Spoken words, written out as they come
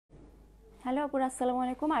Hello আপুরা, আসসালামু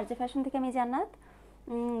আলাইকুম। আরজে ফ্যাশন থেকে আমি জান্নাত।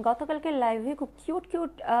 গতকালকে লাইভে খুব কিউট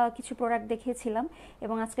কিউট কিছু প্রোডাক্ট দেখিয়েছিলাম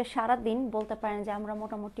এবং আজকে সারা দিন বলতে পারেন যে আমরা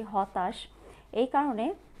মোটামুটি হতাশ। এই কারণে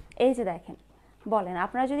এই যে দেখেন, বলেন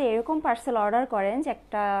আপনারা যদি এরকম পার্সেল অর্ডার করেন যে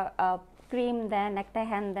একটা ক্রিম দেন, একটা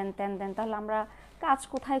হ্যান দেন, ত্যান দেন, তাহলে আমরা কাজ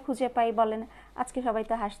কোথায় খুঁজে পাই বলেন? আজকে সবাই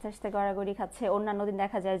তো হাসতে হাসতে গড়াগড়ি খাচ্ছে, অন্যান্য দিন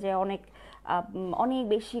দেখা যায় যে অনেক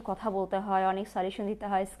বেশি কথা বলতে হয়, অনেক সলিউশন দিতে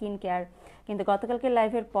হয় স্কিন কেয়ার। কিন্তু গতকালকে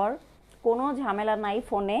লাইভের পর কোনো ঝামেলা নাই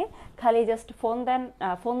ফোনে, খালি জাস্ট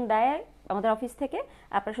ফোন দেয় আমাদের অফিস থেকে।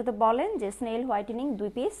 আপনার সাথে বলেন যে snail whitening 2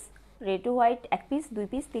 piece, রেটু white 1 piece, 2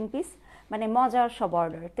 piece, 3 piece, মানে মজার সব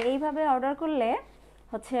অর্ডার। তো এইভাবে অর্ডার করলে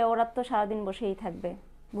হচ্ছে ওরা তো সারাদিন বসেই থাকবে,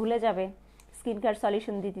 ভুলে যাবে স্কিন কেয়ার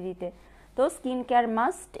সলিউশন দিতে দিতে। তো স্কিন কেয়ার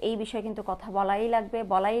মাস্ট, এই বিষয়ে কিন্তু কথা বলাই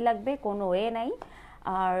লাগবে, কোনো ওয়ে নাই।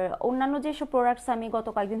 আর অন্যান্য যেসব প্রোডাক্টস আমি গত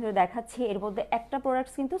কয়েকদিন ধরে দেখাচ্ছি, এর মধ্যে একটা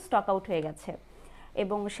প্রোডাক্টস কিন্তু স্টক আউট হয়ে গেছে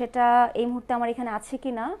এবং সেটা এই মুহূর্তে আমার এখানে আছে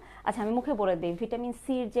কি না। আচ্ছা, আমি মুখে বলে দিই, ভিটামিন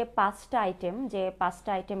সির যে 5টা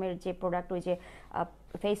আইটেমের যে প্রোডাক্ট, ওই যে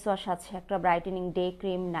ফেস ওয়াশ আছে, একটা brightening day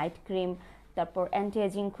cream, night cream, তারপর অ্যান্টি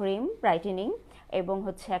এজিং ক্রিম ব্রাইটেনিং, এবং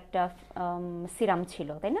হচ্ছে একটা সিরাম ছিল,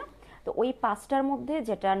 তাই না? তো ওই 5টার মধ্যে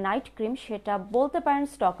যেটা নাইট ক্রিম সেটা বলতে পারেন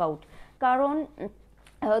স্টক আউট। কারণ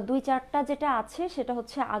 2-4টা যেটা আছে সেটা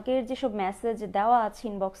হচ্ছে আগের যেসব মেসেজ দেওয়া আছে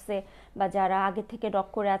ইনবক্সে, বা যারা আগে থেকে ডক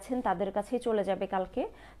করে আছেন তাদের কাছেই চলে যাবে কালকে।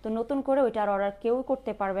 তো নতুন করে ওইটার অর্ডার কেউ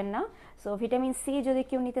করতে পারবেন না। সো ভিটামিন সি যদি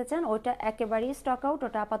কেউ নিতে চান, ওইটা একেবারেই স্টক আউট,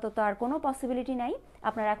 ওটা আপাতত আর কোনো পসিবিলিটি নাই।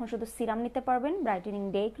 আপনারা এখন শুধু সিরাম নিতে পারবেন, ব্রাইটেনিং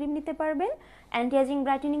ডে ক্রিম নিতে পারবেন, অ্যান্টি এজিং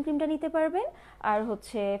ব্রাইটেনিং ক্রিমটা নিতে পারবেন, আর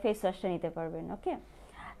হচ্ছে ফেস ওয়াশটা নিতে পারবেন। ওকে।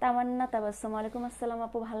 তামান্না তাবাসসুম, ওয়ালাইকুম আসসালাম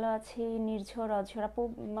আপু, ভালো আছি। নির্ঝর অঝর আপু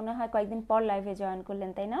মনে হয় কয়েকদিন পর লাইভে জয়েন করলেন,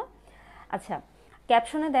 তাই না? আচ্ছা,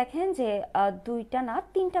 ক্যাপশনে দেখেন যে 2টা না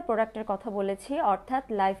 3টা প্রোডাক্টের কথা বলেছি, অর্থাৎ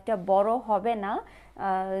লাইভটা বড় হবে না।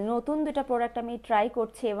 নতুন 2টা প্রোডাক্ট আমি ট্রাই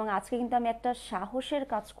করছি এবং আজকে কিন্তু আমি একটা সাহসের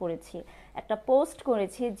কাজ করেছি, একটা পোস্ট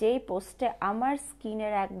করেছি, যেই পোস্টে আমার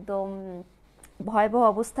স্কিনের একদম ভয়াবহ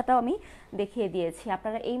অবস্থাটাও আমি দেখিয়ে দিয়েছি।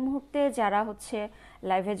 আপনারা এই মুহূর্তে যারা হচ্ছে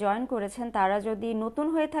লাইভে জয়েন করেছেন, তারা যদি নতুন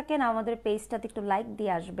হয়ে থাকেন আমাদের পেজটাতে একটু লাইক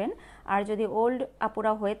দিয়ে আসবেন। আর যদি ওল্ড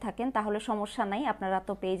আপুরা হয়ে থাকেন তাহলে সমস্যা নাই, আপনারা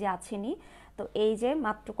তো পেজে আছেনই। তো এই যে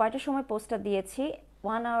মাত্র কয়টার সময় পোস্টটা দিয়েছি,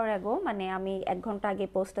 1 আওয়ার অ্যাগো, মানে আমি 1 ঘন্টা আগে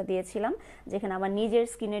পোস্টটা দিয়েছিলাম, যেখানে আমার নিজের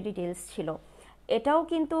স্কিনের ডিটেলস ছিল। এটাও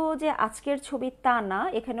কিন্তু যে আজকের ছবি তা না,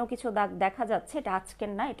 এখানেও কিছু দাগ দেখা যাচ্ছে, এটা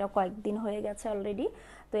আজকের না, এটাও কয়েকদিন হয়ে গেছে অলরেডি।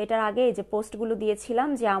 তো এটার আগে এই যে পোস্টগুলো দিয়েছিলাম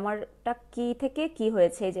যে আমারটা কি থেকে কি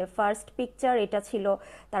হয়েছে, এই যে ফার্স্ট পিকচার এটা ছিল,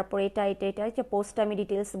 তারপর এটা যে পোস্ট আমি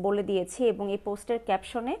ডিটেলস বলে দিয়েছি, এবং এই পোস্টের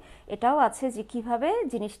ক্যাপশনে এটাও আছে যে কিভাবে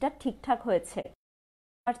জিনিসটা ঠিকঠাক হয়েছে।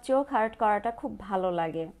 আমার চোখ হার্ট করাটা খুব ভালো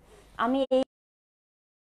লাগে। আমি এই,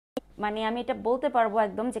 মানে আমি এটা বলতে পারবো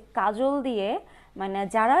একদম যে কাজল দিয়ে, মানে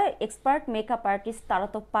যারা এক্সপার্ট মেকআপ আর্টিস্ট তারা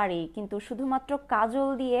তো পারেই, কিন্তু শুধুমাত্র কাজল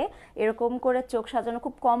দিয়ে এরকম করে চোখ সাজানো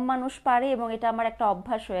খুব কম মানুষ পারে, এবং এটা আমার একটা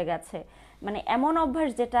অভ্যাস হয়ে গেছে। মানে এমন অভ্যাস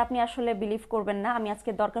যেটা আপনি আসলে বিলিভ করবেন না। আমি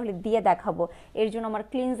আজকে দরকার হলে দিয়ে দেখাবো। এর জন্য আমার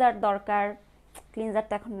ক্লিনজার দরকার,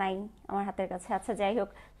 ক্লিনজারটা এখন নাই আমার হাতের কাছে। আচ্ছা যাই হোক,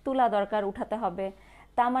 তুলা দরকার, উঠাতে হবে।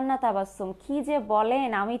 তামান্না তাবাসসুম, কি যে বলেন!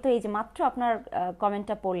 আমি তো এই যে মাত্র আপনার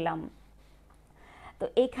কমেন্টটা পড়লাম। তো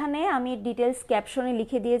এখানে আমি ডিটেলস ক্যাপশনে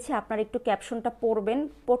লিখে দিয়েছি, আপনারা একটু ক্যাপশনটা পড়বেন,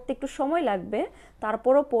 পড়তে একটু সময় লাগবে,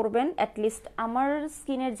 তারপরও পড়বেন। অ্যাটলিস্ট আমার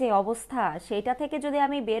স্কিনের যে অবস্থা সেইটা থেকে যদি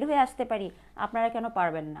আমি বের হয়ে আসতে পারি, আপনারা কেন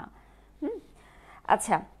পারবেন না? হুম।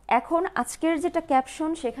 আচ্ছা, এখন আজকের যেটা ক্যাপশন,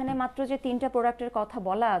 সেখানে মাত্র যে 3টা প্রোডাক্টের কথা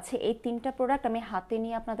বলা আছে, এই 3টা প্রোডাক্ট আমি হাতে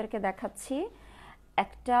নিয়ে আপনাদেরকে দেখাচ্ছি।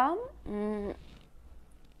 একটা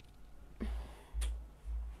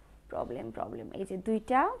প্রবলেম প্রবলেম এই যে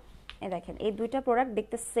 2টা, এ দেখেন এই 2টা প্রোডাক্ট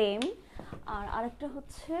দেখতে সেম। আর আরেকটা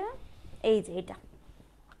হচ্ছে এই যে এটা,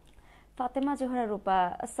 ফাতেমা জোহরা রূপা।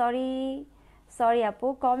 সরি, সরি আপু,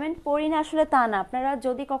 কমেন্ট পড়ি না আসলে তা না, আপনারা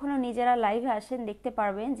যদি কখনো নিজেরা লাইভে আসেন দেখতে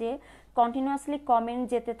পারবেন যে কন্টিনিউয়াসলি কমেন্ট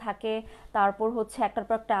যেতে থাকে, তারপর হচ্ছে একটার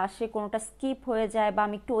পর একটা আসে, কোনোটা স্কিপ হয়ে যায়, বা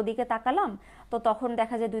আমি একটু ওদিকে তাকালাম তো তখন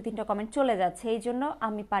দেখা যায় 2-3টা কমেন্ট চলে যাচ্ছে, এই জন্য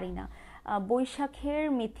আমি পারি না। বৈশাখের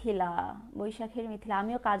মিথিলা,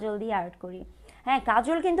 আমিও কাজল দিয়ে আর্ট করি। হ্যাঁ,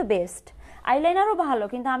 কাজল কিন্তু বেস্ট, আইলাইনারও ভালো,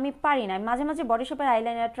 কিন্তু আমি পারি না। মাঝে মাঝে বডি শেপের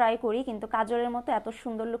আইলাইনার ট্রাই করি, কিন্তু কাজলের মতো এত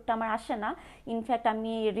সুন্দর লুকটা আমার আসে না। ইনফ্যাক্ট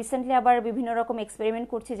আমি রিসেন্টলি আবার বিভিন্ন রকম এক্সপেরিমেন্ট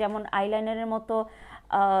করছি, যেমন আইলাইনারের মতো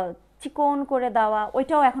চিকন করে দেওয়া,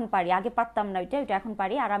 ওইটাও এখন পারি, আগে পারতাম না, ওইটা এখন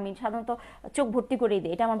পারি। আর আমি সাধারণত চোখ ভর্তি করেই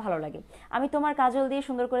দিই, এটা আমার ভালো লাগে। আমি তোমার কাজল দিয়ে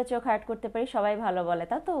সুন্দর করে চোখ আর্ট করতে পারি, সবাই ভালো বলে,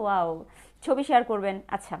 তা তো ওয়াও, ছবি শেয়ার করবেন।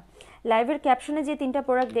 আচ্ছা, লাইভের ক্যাপশনে যে 3টা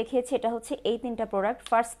প্রোডাক্ট দেখিয়েছি, এটা হচ্ছে এই 3টা প্রোডাক্ট।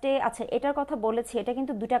 ফার্স্টে, আচ্ছা এটার কথা বলেছি, এটা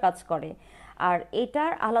কিন্তু 2টা কাজ করে, আর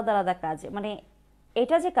এটার আলাদা আলাদা কাজ, মানে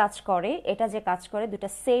এটা যে কাজ করে দুটা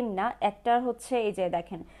সেম না। একটার হচ্ছে এই যে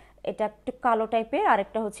দেখেন, এটা একটু কালো টাইপের, আর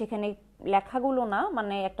একটা হচ্ছে এখানে লেখাগুলো না,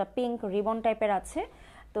 মানে একটা পিঙ্ক রিবন টাইপের আছে।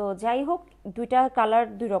 তো যাই হোক, দুইটা কালার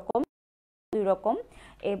দুই রকম।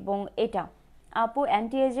 এবং এটা আপু,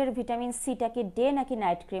 অ্যান্টি এজের ভিটামিন সিটা কি ডে নাকি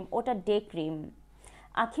নাইট ক্রিম? ওটা ডে ক্রিম।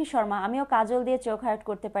 আখি শর্মা, আমিও কাজল দিয়ে চোখ হাইট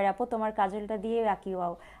করতে পারি আপু, তোমার কাজলটা দিয়ে আঁকি।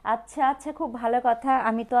 ওয়াও, আচ্ছা আচ্ছা, খুব ভালো কথা।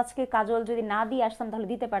 আমি তো আজকে কাজল যদি না দিয়ে আসতাম তাহলে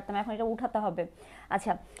দিতে পারতাম, এখন এটা উঠাতে হবে।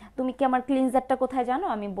 আচ্ছা, তুমি কি আমার ক্লিনজারটা কোথায় জানো?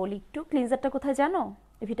 আমি বলি একটু, ক্লিনজারটা কোথায় জানো?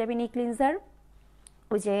 ভিটামিন ই ক্লিনজার,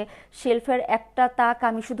 ওই যে শেলফের একটা তাক,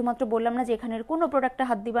 আমি শুধুমাত্র বললাম না যে এখানের কোনো প্রোডাক্টে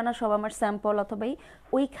হাত দিবা না, সব আমার স্যাম্পল অথবা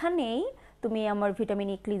ওইখানেই তুমি আমার ভিটামিন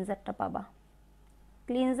ই ক্লিনজারটা পাবা।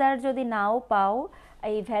 ক্লিনজার যদি নাও পাও,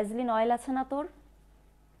 এই ভ্যাজলিন অয়েল আছে না তোর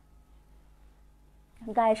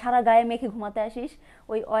গায়ে, সারা গায়ে মেখে ঘুমাতে আসিস,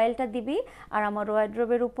 ওই অয়েলটা দিবি। আর আমার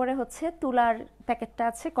ওয়ার্ড্রোবের উপরে হচ্ছে তুলার প্যাকেটটা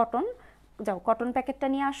আছে, কটন, যাও কটন প্যাকেটটা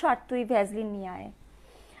নিয়ে আসো, আর তুই ভ্যাজলিন নিয়ে আয়।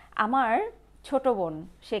 আমার ছোট বোন,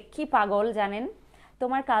 সে কি পাগল জানেন,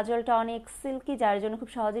 তোমার কাজলটা অনেক সিল্কি, যার জন্য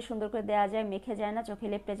খুব সহজে সুন্দর করে দেওয়া যায়, মেখে যায় না, চোখে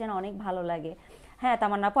লেপটে যায় না, অনেক ভালো লাগে। হ্যাঁ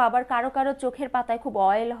তামান্না আপু, আবার কারো কারো চোখের পাতায় খুব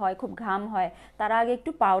অয়েল হয়, খুব ঘাম হয়, তারা আগে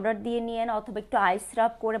একটু পাউডার দিয়ে নিয়েন অথবা একটু আইস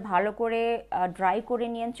রাব করে ভালো করে ড্রাই করে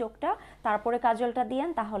নিয়েন চোখটা, তারপরে কাজলটা দিয়েন,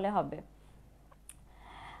 তাহলে হবে।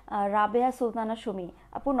 রাবেয়া সুলতানা সুমি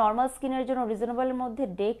আপু, নর্মাল স্কিনের জন্য রিজনেবলের মধ্যে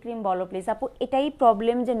ডে ক্রিম বলো প্লিজ। আপু, এটাই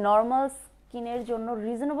প্রবলেম যে নর্মাল স্কিনের জন্য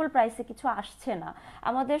রিজনেবল প্রাইসে কিছু আসছে না।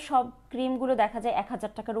 আমাদের সব ক্রিমগুলো দেখা যায়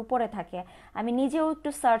 1,000 টাকার উপরে থাকে। আমি নিজেও একটু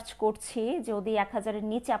সার্চ করছি, যদি 1,000-এর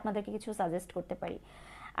নিচে আপনাদেরকে কিছু সাজেস্ট করতে পারি।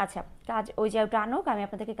 আচ্ছা, কাজ ওই যে ওটা আনুক, আমি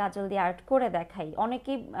আপনাদেরকে কাজল দিয়ে আর্ট করে দেখাই।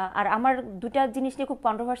 অনেকেই আর আমার দুটা জিনিস নিয়ে খুব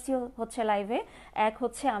কন্ট্রোভার্সি হচ্ছে লাইভে। এক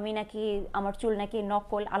হচ্ছে আমি নাকি, আমার চুল নাকি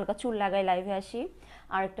নকল, আলগা চুল লাগাই লাইভে আসি।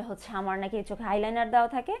 আরেকটা হচ্ছে আমার নাকি চোখে আইলাইনার দেওয়া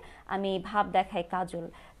থাকে, আমি ভাব দেখাই কাজল।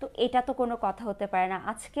 তো এটা তো কোনো কথা হতে পারে না।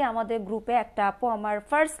 আজকে আমাদের গ্রুপে একটা আপু আমার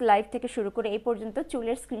ফার্স্ট লাইভ থেকে শুরু করে এই পর্যন্ত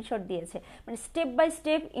চুলের স্ক্রিনশট দিয়েছে, মানে স্টেপ বাই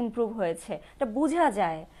স্টেপ ইমপ্রুভ হয়েছে, এটা বোঝা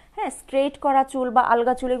যায়। হ্যাঁ, স্ট্রেট করা চুল বা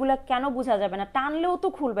আলগা চুল এগুলো কেন বোঝা যাবে না? টানলেও তো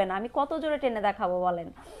খুলবে না, আমি কত জোরে টেনে দেখাবো বলেন?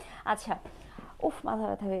 আচ্ছা, উফ, মাথা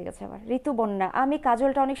ব্যথা হয়ে গেছে আবার। ঋতুবন্যা, আমি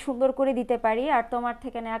কাজলটা অনেক সুন্দর করে দিতে পারি, আর তোমার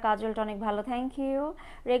থেকে নেওয়া কাজলটা অনেক ভালো, থ্যাংক ইউ।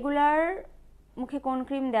 রেগুলার মুখে কোন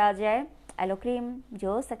ক্রিম দেওয়া যায়? অ্যালো ক্রিম,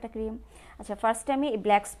 জোস একটা ক্রিম। আচ্ছা, ফার্স্টে আমি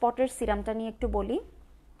ব্ল্যাক স্পটের সিরামটা নিয়ে একটু বলি।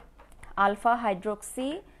 আলফা হাইড্রোক্সি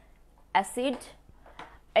অ্যাসিড,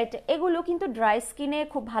 এগুলো কিন্তু ড্রাই স্কিনে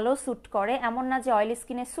খুব ভালো স্যুট করে, এমন না যে অয়েলি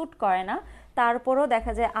স্কিনে স্যুট করে না। তারপরও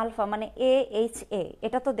দেখা যায় আলফা মানে AHA,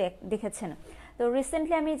 এটা তো দেখেছেন। তো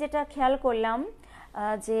রিসেন্টলি আমি যেটা খেয়াল করলাম,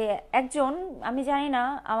 যে একজন, আমি জানি না,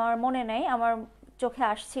 আমার মনে নেই, আমার চোখে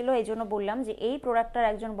আসছিল, এই জন্য বললাম যে এই প্রোডাক্টটার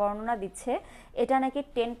একজন বর্ণনা দিচ্ছে, এটা নাকি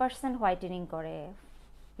 10% হোয়াইটেনিং করে।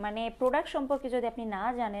 মানে প্রোডাক্ট সম্পর্কে যদি আপনি না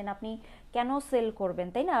জানেন, আপনি কেন সেল করবেন,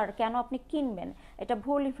 তাই না? আর কেন আপনি কিনবেন? এটা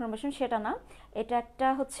ভুল ইনফরমেশন, সেটা না। এটা একটা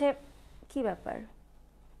হচ্ছে কি ব্যাপার,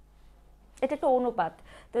 এটা একটা অনুপাত।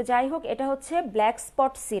 তো যাই হোক, এটা হচ্ছে ব্ল্যাক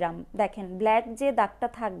স্পট সিরাম, দেখেন ব্ল্যাক যে দাগটা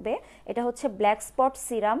থাকবে, এটা হচ্ছে black spot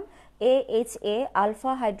serum, AHA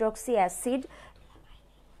alpha hydroxy acid.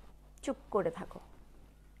 চুপ করে থাকো,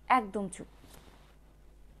 একদম চুপ।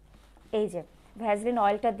 এই যে ভ্যাজলিন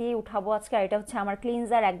অয়েলটা দিয়ে উঠাবো আজকে, আর এটা হচ্ছে আমার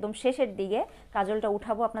ক্লিনজার, একদম শেষের দিকে কাজলটা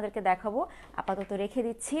উঠাবো, আপনাদেরকে দেখাবো। আপাতত রেখে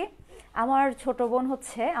দিচ্ছি। আমার ছোট বোন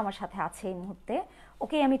হচ্ছে আমার সাথে আছে এই মুহূর্তে,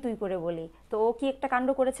 ওকে আমি তুই করে বলি। তো ও কি একটা কাণ্ড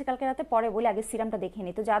করেছে কালকে রাতে, পরে বলি, আগে সিরামটা দেখে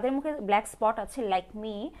নিই। তো যাদের মুখে ব্ল্যাক স্পট আছে লাইক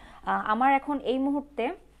মি, আমার এখন এই মুহূর্তে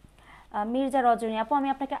মির্জা রজনী আপু, আমি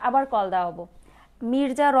আপনাকে আবার কল দেওয়াবো।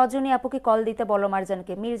 মির্জা রজনী আপুকে কল দিতে বলো,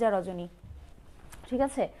 মারজানকে, মির্জা রজনী, ঠিক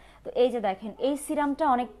আছে? তো এই যে দেখেন, এই সিরামটা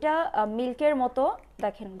অনেকটা মিল্কের মতো,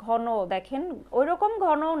 দেখেন ঘন, দেখেন ওই রকম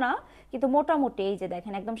ঘনও না, কিন্তু মোটামুটি এই যে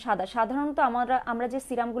দেখেন একদম সাদা। সাধারণত আমরা যে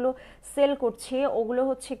সিরামগুলো সেল করছি ওগুলো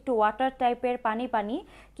হচ্ছে একটু ওয়াটার টাইপের, পানি পানি,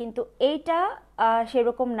 কিন্তু এইটা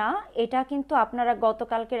সেরকম না। এটা কিন্তু আপনারা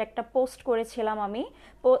গতকালকের একটা পোস্ট করেছিলাম,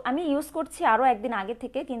 আমি ইউজ করছি আরও একদিন আগে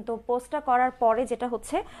থেকে, কিন্তু পোস্টটা করার পরে যেটা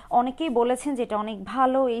হচ্ছে, অনেকেই বলেছেন যে এটা অনেক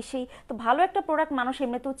ভালো, এই সেই। তো ভালো একটা প্রোডাক্ট মানুষ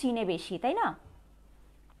এমনিতেও চিনে বেশি, তাই না?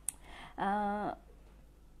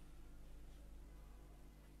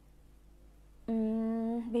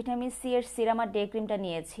 ভিটামিন সি এর সিরাম আর ডে ক্রিমটা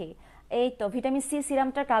নিয়েছি। এই তো ভিটামিন সি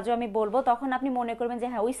সিরামটার কাজও আমি বলবো, তখন আপনি মনে করবেন যে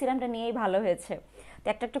হ্যাঁ ওই সিরামটা নিয়েই ভালো হয়েছে। তো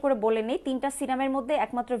একটা একটা করে বলে নেই, 3টা সিরামের মধ্যে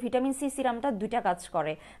একমাত্র ভিটামিন সি সিরামটা 2টা কাজ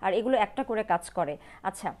করে, আর এগুলো একটা করে কাজ করে।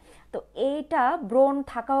 আচ্ছা, তো এইটা ব্রণ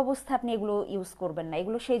থাকা অবস্থায় আপনি এগুলো ইউজ করবেন না,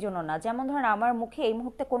 এগুলো সেই জন্য না। যেমন ধরেন আমার মুখে এই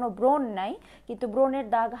মুহূর্তে কোনো ব্রণ নাই, কিন্তু ব্রণের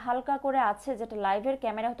দাগ হালকা করে আছে, যেটা লাইভের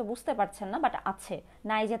ক্যামেরা হয়তো বুঝতে পারছেন না, বাট আছে,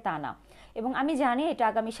 নাই যে তা না। এবং আমি জানি এটা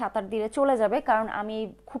আগামী 7-8 দিনে চলে যাবে, কারণ আমি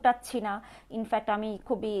খুঁটাচ্ছি না। ইনফ্যাক্ট আমি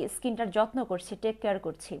খুবই স্কিনটা এটার যত্ন করছি, টেক কেয়ার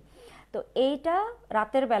করছি। তো এইটা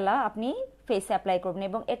রাতের বেলা আপনি ফেসে অ্যাপ্লাই করবেন,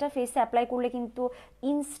 এবং এটা ফেসে অ্যাপ্লাই করলে কিন্তু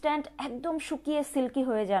ইনস্ট্যান্ট একদম শুকিয়ে সিল্কি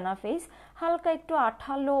হয়ে যায় না ফেস, হালকা একটু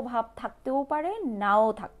আঠালো ভাব থাকতেও পারে, নাও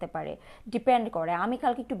থাকতে পারে, ডিপেন্ড করে। আমি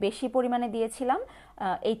কালকে একটু বেশি পরিমাণে দিয়েছিলাম,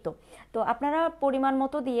 এই তো। তো আপনারা পরিমাণ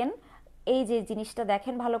মতো দিয়েন। এই যে জিনিসটা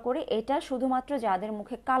দেখেন ভালো করে, এটা শুধুমাত্র যাদের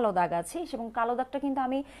মুখে কালো দাগ আছে, এবং কালো দাগটা কিন্তু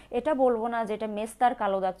আমি এটা বলবো না যে এটা মেস্তার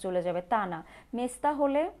কালো দাগ চলে যাবে, তা না। মেস্তা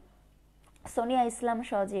হলে, সোনিয়া ইসলাম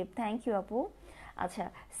সজীব, থ্যাংক ইউ আপু। আচ্ছা,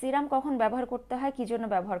 সিরাম কখন ব্যবহার করতে হয়, কি জন্য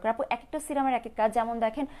ব্যবহার করে আপু? এক একটা সিরামের এক এক কাজ। যেমন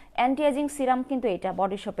দেখেন, অ্যান্টি এজিং সিরাম কিন্তু এটা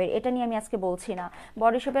বডি শপের, এটা নিয়ে আমি আজকে বলছি না।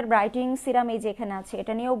 বডি শপের ব্রাইটেনিং সিরাম এই যে এখানে আছে,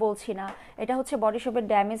 এটা নিয়েও বলছি না। এটা হচ্ছে বডি শপের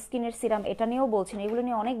ড্যামেজ স্কিনের সিরাম, এটা নিয়েও বলছি না। এগুলো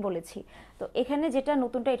নিয়ে অনেক বলেছি। তো এখানে যেটা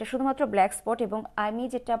নতুনটা, এটা শুধুমাত্র ব্ল্যাক স্পট, এবং আমি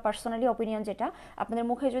যেটা পার্সোনালি অপিনিয়ন, যেটা আপনাদের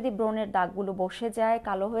মুখে যদি ব্রণের দাগগুলো বসে যায়,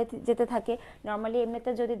 কালো হয়ে যেতে থাকে, নর্মালি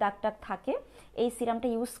এমনিতে যদি দাগ টাগ থাকে, এই সিরামটা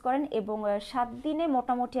ইউজ করেন, এবং 7 দিনে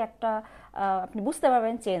মোটামুটি একটা আপনি বুঝতে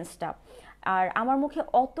পারবেন চেঞ্জটা। আর আমার মুখে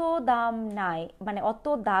অত দাম নাই, মানে অত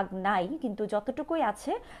দাগ নাই, কিন্তু যতটুকুই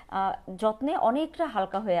আছে যত্নে অনেকটা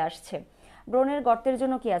হালকা হয়ে আসছে। ব্রণের গর্তের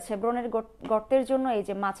জন্য কি আছে? ব্রণের গর্তের জন্য এই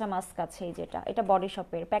যে মাচা মাস্ক আছে, এই যেটা, এটা বডি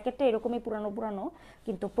শপের। প্যাকেটটা এরকমই পুরানো পুরানো,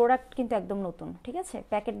 কিন্তু প্রোডাক্ট কিন্তু একদম নতুন, ঠিক আছে?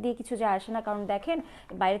 প্যাকেট দিয়ে কিছু যায় আসে না, কারণ দেখেন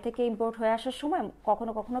বাইরে থেকে ইম্পোর্ট হয়ে আসার সময়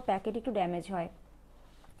কখনো কখনো প্যাকেট একটু ড্যামেজ হয়।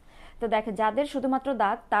 তো দেখে যাদের শুধুমাত্র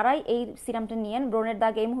দাগ, তারাই এই সিরামটা নিয়েন। ব্রণের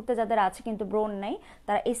দাগ এই মুহূর্তে যাদের আছে কিন্তু ব্রণ নেই,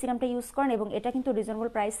 তারা এই সিরামটা ইউজ করেন, এবং এটা কিন্তু রিজনেবল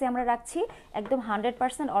প্রাইসে আমরা রাখছি। একদম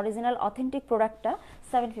 100% অরিজিনাল অথেন্টিক প্রোডাক্টটা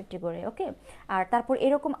 750 করে, ওকে? আর তারপর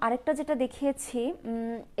এরকম আরেকটা যেটা দেখিয়েছি,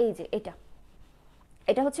 এই যে এটা,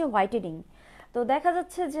 এটা হচ্ছে হোয়াইটেনিং। তো দেখা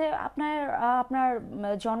যাচ্ছে যে আপনার আপনার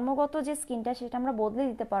জন্মগত যে স্কিনটা, সেটা আমরা বদলে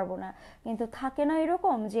দিতে পারবো না, কিন্তু থাকে না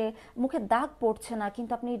এরকম যে মুখে দাগ পড়ছে না,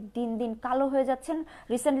 কিন্তু আপনি দিন দিন কালো হয়ে যাচ্ছেন।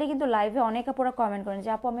 রিসেন্টলি কিন্তু লাইভে অনেক আপুরা কমেন্ট করেন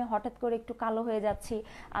যে আপু আমি হঠাৎ করে একটু কালো হয়ে যাচ্ছি,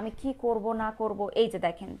 আমি কি করব না করব। এই যে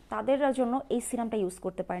দেখেন, তাদের জন্য এই সিরামটা ইউজ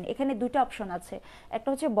করতে পারেন। এখানে দুইটা অপশন আছে, একটা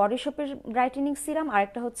হচ্ছে বডি শপের ব্রাইটেনিং সিরাম, আর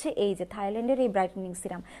একটা হচ্ছে এই যে থাইল্যান্ডের এই ব্রাইটেনিং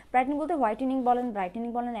সিরাম। ব্রাইটেনিং বলতে হোয়াইটেনিং বলেন, ব্রাইটেনিং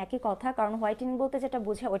বলেন, একই কথা, কারণ হোয়াইটেনিং বলতে যেটা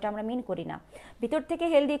বোঝায় ওটা আমরা মিন করি না। ভিতর থেকে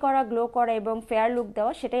হেলদি করা, গ্লো করা এবং ফেয়ার লুক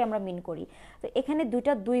দেওয়া, সেটাই আমরা মিন করি। তো এখানে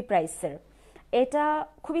দুইটা দুই প্রাইসের। এটা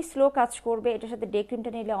খুবই স্লো কাজ করবে, এটার সাথে ডে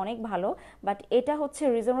ক্রিমটা নিলে অনেক ভালো, বাট এটা হচ্ছে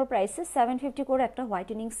রিজনেবল প্রাইসে 750 করে একটা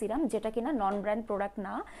হোয়াইটেনিং সিরাম, যেটা কিনা নন ব্র্যান্ড প্রোডাক্ট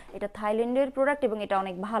না, এটা থাইল্যান্ডের প্রোডাক্ট, এবং এটা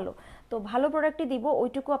অনেক ভালো। তো ভালো প্রোডাক্টই দিব,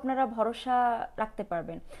 ওইটুকু আপনারা ভরসা রাখতে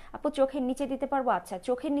পারবেন। আপু চোখের নিচে দিতে পারবো? আচ্ছা,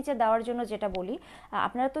 চোখের নিচে দেওয়ার জন্য যেটা বলি,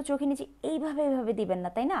 আপনারা তো চোখের নিচে এইভাবে এইভাবে দিবেন না,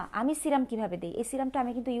 তাই না? আমি সিরাম কিভাবে দিই, এই সিরামটা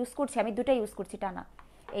আমি কিন্তু ইউজ করছি, আমি দুটা ইউজ করছি টানা,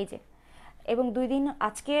 এই যে। এবং 2 দিন,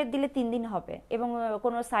 আজকে দিলে 3 দিন হবে, এবং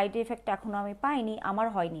কোনো সাইড এফেক্ট এখনও আমি পাইনি, আমার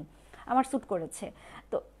হয়নি, আমার স্যুট করেছে।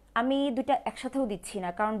 তো আমি দুটা একসাথেও দিচ্ছি না,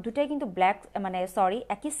 কারণ দুটাই কিন্তু ব্ল্যাক, মানে সরি,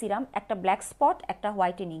 একই সিরাম, একটা ব্ল্যাক স্পট, একটা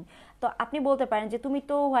হোয়াইটেনিং। তো আপনি বলতে পারেন যে তুমি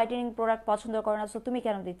তো হোয়াইটেনিং প্রোডাক্ট পছন্দ করো না, সো তুমি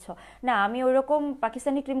কেন দিচ্ছ? না, আমি ওই রকম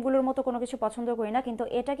পাকিস্তানি ক্রিমগুলোর মতো কোনো কিছু পছন্দ করি না, কিন্তু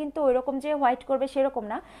এটা কিন্তু ওই রকম যে হোয়াইট করবে সেরকম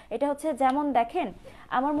না। এটা হচ্ছে যেমন দেখেন,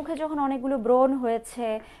 আমার মুখে যখন অনেকগুলো ব্রণ হয়েছে,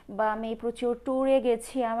 বা আমি প্রচুর ট্যুরে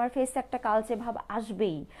গেছি, আমার ফেসে একটা কালচে ভাব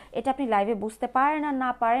আসবেই। এটা আপনি লাইভে বুঝতে পারেন আর না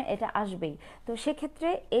পারেন, এটা আসবেই। তো সেক্ষেত্রে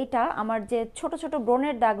এইটা আমার যে ছোট ছোট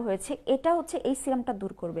ব্রণের দাগ হয়েছে, এটা হচ্ছে এই সিরামটা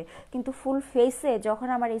দূর করবে। কিন্তু ফুল ফেসে যখন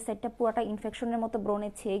আমার এই সাইডটা পুরোটা ইনফেকশনের মতো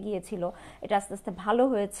ব্রণে ছেয়ে গিয়েছিল, এটা আস্তে আস্তে ভালো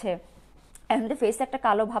হয়েছে, এমনি ফেসে একটা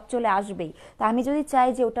কালো ভাব চলে আসবেই। তা আমি যদি চাই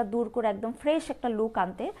যে ওটা দূর করে একদম ফ্রেশ একটা লুক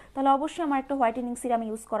আনতে, তাহলে অবশ্যই আমার একটা হোয়াইটেনিং সিরাম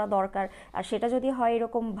ইউজ করা দরকার। আর সেটা যদি হয়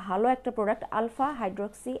এরকম ভালো একটা প্রোডাক্ট, আলফা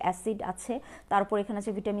হাইড্রোক্সি অ্যাসিড আছে, তারপর এখানে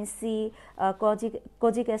আছে ভিটামিন সি,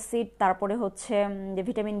 কোজিক অ্যাসিড, তারপরে হচ্ছে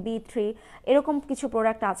ভিটামিন বি3, এরকম কিছু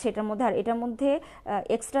প্রোডাক্ট আছে এটার মধ্যে। আর এটার মধ্যে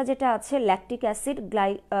এক্সট্রা যেটা আছে ল্যাকটিক অ্যাসিড,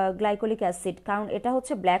 গ্লাইকোলিক অ্যাসিড, কারণ এটা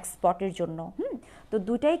হচ্ছে ব্ল্যাক স্পটের জন্য। তো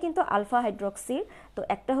দুটাই কিন্তু আলফা হাইড্রোক্সির। তো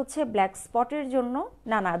একটা হচ্ছে ব্ল্যাক স্পটের জন্য,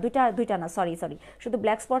 না না, দুইটা না, সরি, শুধু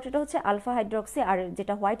ব্ল্যাক স্পট এটা হচ্ছে আলফা হাইড্রোক্সি, আর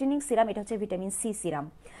যেটা হোয়াইটেনিং সিরাম এটা হচ্ছে ভিটামিন সি সিরাম।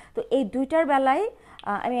 তো এই দুইটার বেলায়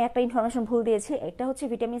আমি একটা ইনফরমেশন ভুল দিয়েছি, এটা হচ্ছে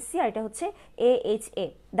ভিটামিন সি আর এটা হচ্ছে AHA,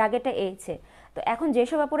 দাগেটা AHA। তো এখন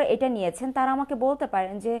যেসব আপুরা এটা নিয়েছেন তারা আমাকে বলতে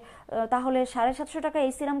পারেন যে তাহলে 750 টাকা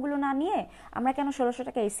এই সিরামগুলো না নিয়ে আমরা কেন 1600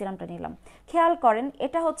 টাকা এই সিরামটা নিলাম। খেয়াল করেন,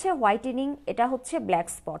 এটা হচ্ছে হোয়াইটেনিং, এটা হচ্ছে ব্ল্যাক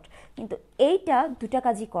স্পট, কিন্তু এইটা দুটা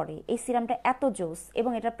কাজই করে। এই সিরামটা এত জোস,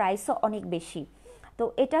 এবং এটার প্রাইসও অনেক বেশি। তো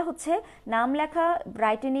এটা হচ্ছে নাম লেখা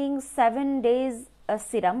ব্রাইটেনিং 7 ডেজ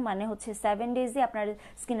সিরাম, মানে হচ্ছে 7 ডেজে আপনার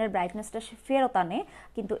স্কিনের ব্রাইটনেসটা ফেরত আনে।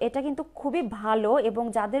 কিন্তু এটা কিন্তু খুবই ভালো, এবং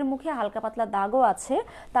যাদের মুখে হালকা পাতলা দাগও আছে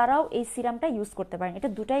তারাও এই সিরামটা ইউজ করতে পারেন। এটা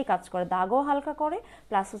দুটাই কাজ করে, দাগও হালকা করে,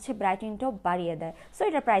 প্লাস হচ্ছে ব্রাইটেনিংটাও বাড়িয়ে দেয়। সো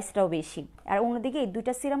এটার প্রাইসটাও বেশি। আর অন্যদিকে এই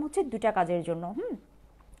দুইটা সিরাম হচ্ছে দুইটা কাজের জন্য।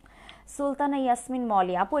 সুলতানা ইয়াসমিন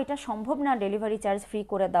মলি, আপু এটা সম্ভব না ডেলিভারি চার্জ ফ্রি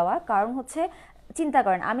করে দেওয়া? কারণ হচ্ছে চিন্তা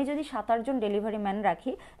করেন, আমি যদি 7-8 জন ডেলিভারি ম্যান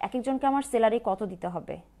রাখি, এক একজনকে আমার স্যালারি কত দিতে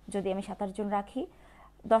হবে? যদি আমি 7-8 জন রাখি,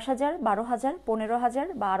 10,000, 12,000, 15,000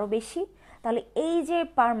 বা আরও বেশি, তাহলে এই যে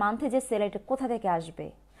পার মান্থে যে স্যালারিটা কোথা থেকে আসবে?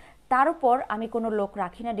 তার উপর আমি কোনো লোক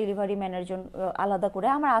রাখি না ডেলিভারি ম্যানের জন্য আলাদা করে,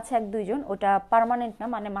 আমার আছে 1-2 জন, ওটা পার্মানেন্ট না,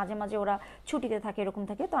 মানে মাঝে মাঝে ওরা ছুটিতে থাকে, এরকম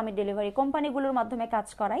থাকে, তো আমি ডেলিভারি কোম্পানিগুলোর মাধ্যমে কাজ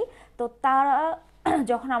করাই। তো তারা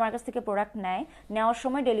যখন আমার কাছ থেকে প্রোডাক্ট নেয়, নেওয়ার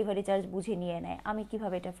সময় ডেলিভারি চার্জ বুঝে নিয়ে নেয়। আমি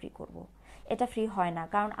কিভাবে এটা ফ্রি করব? এটা ফ্রি হয় না,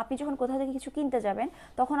 কারণ আপনি যখন কোথাও থেকে কিছু কিনতে যাবেন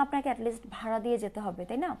তখন আপনাকে অ্যাটলিস্ট ভাড়া দিয়ে যেতে হবে,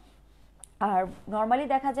 তাই না? আর নর্মালি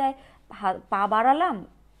দেখা যায় পা বাড়ালাম,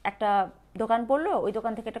 একটা দোকান পড়লো, ওই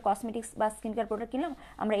দোকান থেকে একটা কসমেটিক্স বা স্কিন কেয়ার প্রোডাক্ট কিনলাম,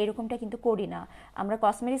 আমরা এরকমটা কিন্তু করি না। আমরা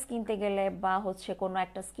কসমেটিক্স কিনতে গেলে বা হচ্ছে কোনো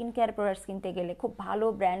একটা স্কিন কেয়ার প্রোডাক্টস কিনতে গেলে খুব ভালো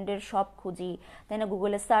ব্র্যান্ডের শপ খুঁজি, তাই না?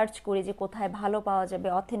 গুগলে সার্চ করি যে কোথায় ভালো পাওয়া যাবে,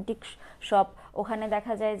 অথেন্টিক শপ। ওখানে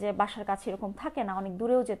দেখা যায় যে বাসার কাছে এরকম থাকে না, অনেক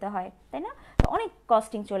দূরেও যেতে হয়, তাই না? তো অনেক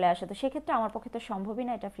কস্টিং চলে আসে, তো সেক্ষেত্রে আমার পক্ষে তো সম্ভবই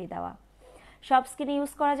না এটা ফ্রি দেওয়া। সব স্কিনে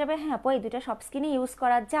ইউজ করা যাবে, হ্যাঁ আপু এই দুইটা সব স্কিনে ইউজ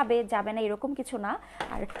করা যাবে, যাবে না এরকম কিছু না।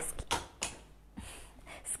 আর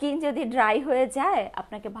স্কিন যদি ড্রাই হয়ে যায়,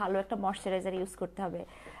 আপনাকে ভালো একটা ময়শ্চারাইজার ইউজ করতে হবে।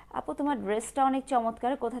 আপু তোমার ড্রেসটা অনেক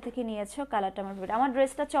চমৎকার, কোথা থেকে নিয়েছো? কালারটা আমার ফেভারিট। আমার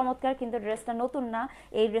ড্রেসটা চমৎকার, কিন্তু ড্রেসটা নতুন না,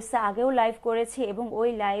 এই ড্রেসটা আগেও লাইভ করেছি, এবং ওই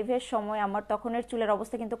লাইভের সময় আমার তখনের চুলের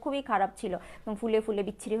অবস্থা কিন্তু খুবই খারাপ ছিল, এবং ফুলে ফুলে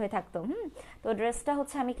বিচ্ছিরি হয়ে থাকতো। তো ড্রেসটা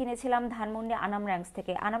হচ্ছে আমি কিনেছিলাম ধানমন্ডি আনাম র্যাঙ্কস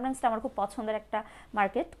থেকে। আনাম র্যাঙ্কসটা আমার খুব পছন্দের একটা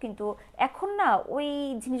মার্কেট, কিন্তু এখন না ওই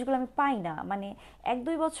জিনিসগুলো আমি পাই না। মানে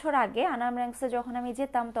 1-2 বছর আগে আনাম র্যাঙ্কসে যখন আমি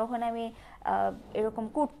যেতাম, তখন আমি এরকম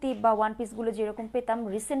কুর্তি বা ওয়ান পিসগুলো যেরকম পেতাম,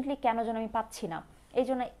 রিসেন্টলি কেন যেন আমি পাচ্ছি না। এই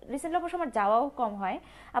জন্য রিসেন্টলি অবশ্য আমার যাওয়াও কম হয়।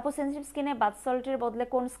 আপু সেনসিটিভ স্কিনে বাথ সল্টের বদলে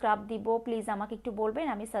কোন স্ক্রাব দিব প্লিজ আমাকে একটু বলবেন,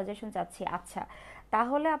 আমি সাজেশন চাচ্ছি। আচ্ছা,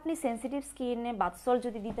 তাহলে আপনি সেনসিটিভ স্কিনে বাথ সল্ট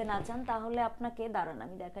যদি দিতে না চান, তাহলে আপনাকে দাঁড়ান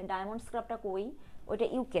আমি দেখাই ডায়মন্ড স্ক্রাবটা কই। ওইটা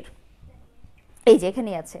ইউকের, এই যে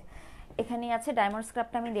এখানেই আছে, এখানেই আছে ডায়মন্ড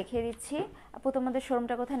স্ক্রাবটা, আমি দেখিয়ে দিচ্ছি। আপু তোমাদের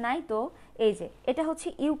শোরুমটা কোথায়? নাই তো। এই যে এটা হচ্ছে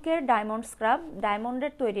ইউকের ডায়মন্ড স্ক্রাব,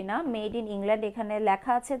 ডায়মন্ডের তৈরি না, মেড ইন ইংল্যান্ড, এখানে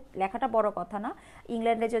লেখা আছে, লেখাটা বড় কথা না।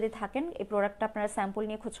 ইংল্যান্ডে যদি থাকেন, এই প্রোডাক্টটা আপনারা স্যাম্পল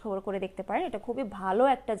নিয়ে খোঁজখবর করে দেখতে পারেন, এটা খুবই ভালো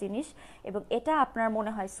একটা জিনিস, এবং এটা আপনার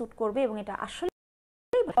মনে হয় স্যুট করবে, এবং এটা আসলে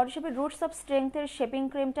হিসেবে রুটস অফ স্ট্রেংথের শেপিং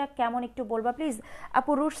ক্রিমটা কেমন একটু বলবা প্লিজ?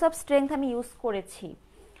 আপু রুটস অফ স্ট্রেংথ আমি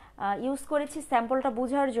ইউজ করেছি স্যাম্পলটা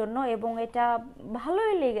বোঝার জন্য, এবং এটা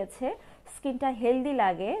ভালোই লেগেছে, স্কিনটা হেলদি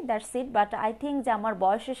লাগে, that's it. But I think যে আমার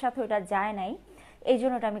বয়সের সাথে ওটা যায় নাই, এই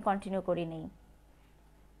জন্য ওটা আমি কন্টিনিউ করি নাই।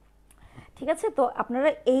 ঠিক আছে, তো আপনারা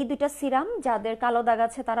এই দুইটা সিরাম, যাদের কালো দাগ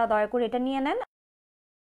আছে তারা দয়া করে এটা নিয়ে নেন,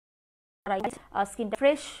 স্কিনটা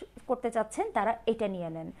ফ্রেশ করতে চাচ্ছেন তারা এটা নিয়ে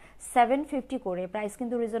নেন। 750 করে প্রাইস,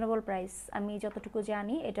 কিন্তু রিজনেবল প্রাইস। আমি যতটুকু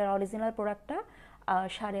জানি এটার অরিজিনাল প্রোডাক্টটা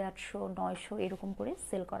 850-900 এরকম করে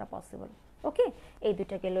সেল করা পসিবল। ওকে, এই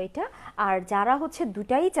দুইটা গেল এটা। আর যারা হচ্ছে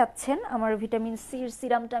দুটাই চাচ্ছেন, আমার ভিটামিন সির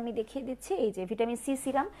সিরামটা আমি দেখিয়ে দিচ্ছি, এই যে ভিটামিন সি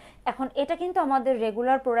সিরাম। এখন এটা কিন্তু আমাদের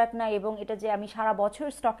রেগুলার প্রোডাক্ট না, এবং এটা যে আমি সারা বছর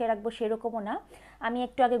স্টকে রাখবো সেরকমও না। আমি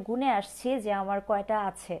একটু আগে গুনে আসছি যে আমার কয়টা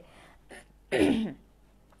আছে,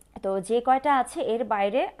 তো যে কয়টা আছে এর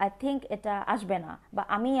বাইরে আই থিঙ্ক এটা আসবে না, বা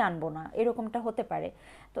আমিই আনবো না, এরকমটা হতে পারে।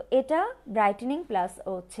 তো এটা ব্রাইটেনিং প্লাস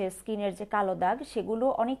হচ্ছে স্কিনের যে কালো দাগ সেগুলো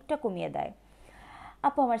অনেকটা কমিয়ে দেয়।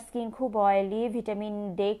 আপু আমার স্কিন খুব অয়েলি, ভিটামিন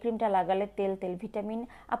ডে ক্রিমটা লাগালে তেল তেল, ভিটামিন,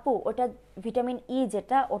 আপু ওটা ভিটামিন ই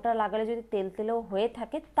যেটা, ওটা লাগালে যদি তেল তেলেও হয়ে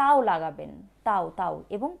থাকে তাও লাগাবেন, তাও তাও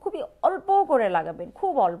এবং খুবই অল্প করে লাগাবেন,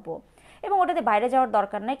 খুব অল্প, এবং ওটাতে বাইরে যাওয়ার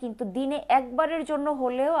দরকার নাই, কিন্তু দিনে একবারের জন্য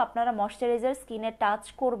হলেও আপনারা ময়শ্চারাইজার স্কিনে টাচ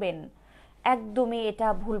করবেন, একদমই এটা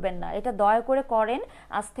ভুলবেন না, এটা দয়া করে করেন।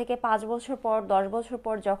 আজ থেকে 5 বছর পর, 10 বছর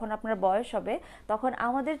পর যখন আপনার বয়স হবে, তখন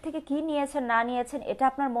আমাদের থেকে কি নিয়েছেন না নিয়েছেন এটা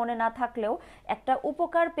আপনার মনে না থাকলেও একটা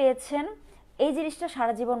উপকার পেয়েছেন, এই জিনিসটা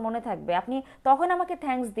সারা জীবন মনে থাকবে। আপনি তখন আমাকে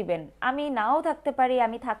থ্যাঙ্কস দিবেন, আমি নাও থাকতে পারি,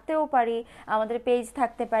 আমি থাকতেও পারি, আমাদের পেজ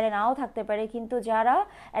থাকতে পারে, নাও থাকতে পারে, কিন্তু যারা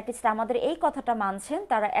অ্যাটলিস্ট আমাদের এই কথাটা মানছেন,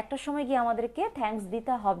 তারা একটা সময় গিয়ে আমাদেরকে থ্যাঙ্কস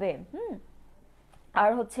দিতে হবে।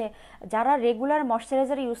 আর হচ্ছে যারা রেগুলার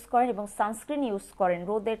ময়শ্চারাইজার ইউজ করেন এবং সানস্ক্রিন ইউজ করেন,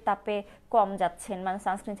 রোদের তাপে কম যাচ্ছেন, মানে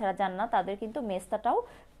সানস্ক্রিন ছাড়া যান না, তাদের কিন্তু মেস্তাটাও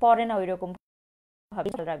পড়ে না ওইরকম ভাবে,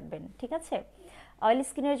 রাখবেন, ঠিক আছে? অয়েলি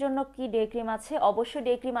স্কিনের জন্য কি ডে ক্রিম আছে? অবশ্যই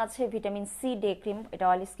ডে ক্রিম আছে, ভিটামিন সি ডে ক্রিম, এটা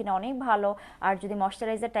অয়েলি স্কিনে অনেক ভালো। আর যদি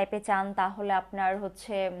ময়শ্চারাইজার টাইপে চান, তাহলে আপনার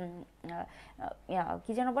হচ্ছে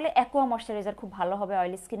কি যেন বলে, অ্যাকোয়া ময়শ্চারাইজার খুব ভালো হবে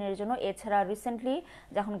অয়েলি স্কিনের জন্য। এছাড়া রিসেন্টলি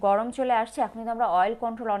যখন গরম চলে আসছে, এখন কিন্তু আমরা অয়েল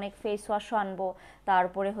কন্ট্রোল অনেক ফেস ওয়াশও আনবো,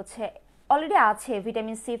 তারপরে হচ্ছে অলরেডি আছে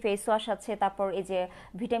ভিটামিন সি ফেস ওয়াশ আছে, তারপর এই যে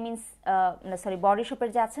ভিটামিন সরি বডি শপের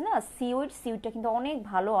যে আছে না সিউইডটা কিন্তু অনেক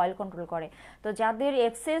ভালো অয়েল কন্ট্রোল করে। তো যাদের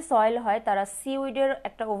এক্সেস অয়েল হয় তারা সিউইডের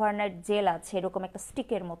একটা ওভারনাইট জেল আছে এরকম একটা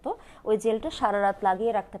স্টিকের মতো, ওই জেলটা সারা রাত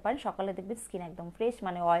লাগিয়ে রাখতে পারেন, সকালে দেখবেন স্কিন একদম ফ্রেশ,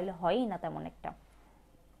 মানে অয়েল হয়ই না তেমন একটা।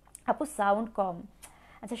 আপু সাউন্ড কম,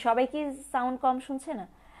 আচ্ছা সবাই কি সাউন্ড কম শুনছে না?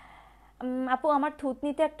 আপু আমার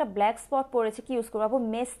থুতনিতে একটা ব্ল্যাক স্পট পড়েছে, কি ইউজ করবো আপু?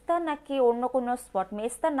 মেস্তা নাকি অন্য কোনো স্পট?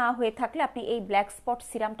 মেস্তা না হয়ে থাকলে আপনি এই ব্ল্যাক স্পট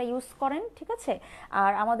সিরামটা ইউজ করেন, ঠিক আছে?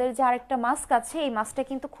 আর আমাদের যে আরেকটা মাস্ক আছে, এই মাস্কটা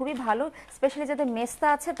কিন্তু খুবই ভালো, স্পেশালি যাদের মেস্তা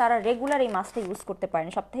আছে তারা রেগুলার এই মাস্কটা ইউজ করতে পারেন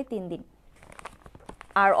সপ্তাহে 3 দিন।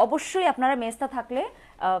 আর অবশ্যই আপনারা মেস্তা থাকলে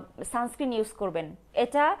সানস্ক্রিন ইউজ করবেন।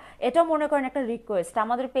 এটা এটাও মনে করেন একটা রিকোয়েস্ট,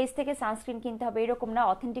 আমাদের পেজ থেকে সানস্ক্রিন কিনতে হবে এরকম না,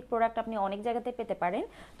 অথেন্টিক প্রোডাক্ট আপনি অনেক জায়গাতে পেতে পারেন।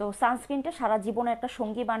 তো সানস্ক্রিনটা সারা জীবনে একটা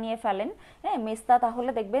সঙ্গী বানিয়ে ফেলেন। হ্যাঁ, মেস্তা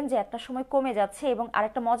তাহলে দেখবেন যে একটা সময় কমে যাচ্ছে। এবং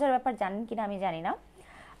আরেকটা মজার ব্যাপার জানেন কিনা আমি জানি না,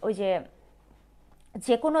 ওই যে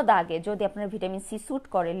যে কোনো দাগে যদি আপনার ভিটামিন সি স্যুট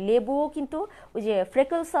করে, লেবুও কিন্তু ওই যে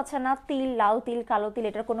ফ্রেকলস আছে না, তিল, লাল তিল, কালো তিল,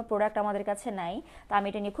 এটার কোনো প্রোডাক্ট আমাদের কাছে নাই। তো আমি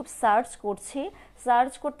এটা নিয়ে খুব সার্চ করছি,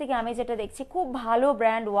 সার্চ করতে গিয়ে আমি যেটা দেখছি, খুব ভালো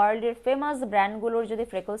ব্র্যান্ড, ওয়ার্ল্ডের ফেমাস ব্র্যান্ডগুলোর যদি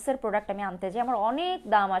ফ্রেকলসের প্রোডাক্ট আমি আনতে যাই, আমার অনেক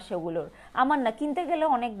দাম আসে ওগুলোর, আমার না কিনতে গেলে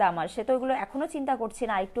অনেক দাম আসে। তো ওইগুলো এখনও চিন্তা করছি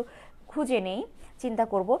না, একটু খুঁজে নেই, চিন্তা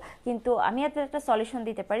করব। কিন্তু আমি একটা সলিউশন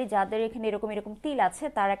দিতে পারি, যাদের এখানে এরকম এরকম তিল আছে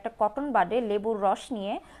তার একটা কটন বাডে লেবুর রস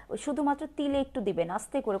নিয়ে ওই শুধুমাত্র তিলে একটু দিবেন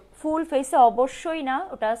আস্তে করে, ফুল ফেসে অবশ্যই না,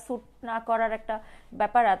 ওটা স্যুট না করার একটা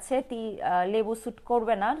ব্যাপার আছে, লেবু স্যুট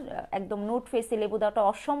করবে না, একদম নুট ফেসে লেবু দেওয়াটা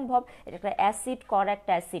অসম্ভব, এটা একটা অ্যাসিড কর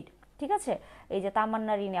একটা অ্যাসিড, ঠিক আছে? এই যে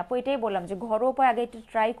তামান্না রিনি আপু এটাই বললাম যে ঘরোয়া উপায় আগে একটু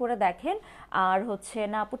ট্রাই করে দেখেন। আর হচ্ছে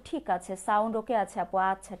না আপু, ঠিক আছে, সাউন্ড ওকে আছে আপু,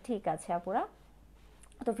 আচ্ছা ঠিক আছে আপুরা।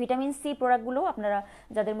 তো ভিটামিন সি প্রোডাক্টগুলো আপনারা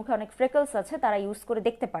যাদের মুখে অনেক ফ্রেকলস আছে তারা ইউজ করে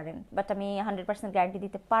দেখতে পারেন, বাট আমি 100% গ্যারান্টি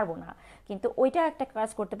দিতে পারবো না। কিন্তু ওইটা একটা কাজ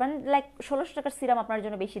করতে পারেন, লাইক 1600 টাকার সিরাম আপনার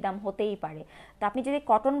জন্য বেশি দাম হতেই পারে। তো আপনি যদি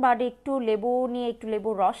কটন বাডে একটু লেবু নিয়ে, একটু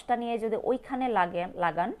লেবুর রসটা নিয়ে যদি ওইখানে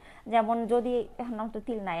লাগান, যেমন যদি এখন আমার তো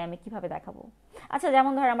তিল নাই, আমি কিভাবে দেখাবো? আচ্ছা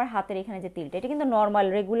যেমন ধর আমার হাতের এখানে যে তিলটা, এটা কিন্তু নর্মাল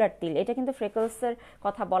রেগুলার তিল, এটা কিন্তু ফ্রেকলসের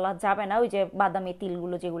কথা বলা যাবে না, ওই যে বাদামি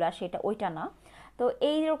তিলগুলো যেগুলো আসে এটা ওইটা না। তো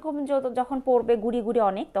এইরকম যখন পড়বে গুড়ি গুড়ি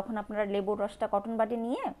অনেক, তখন আপনারা লেবুর রসটা কটন বাটি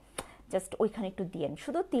নিয়ে জাস্ট ওইখানে একটু দিয়েন,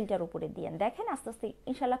 শুধু তিলটার উপরে দিয়েন, দেখেন আস্তে আস্তে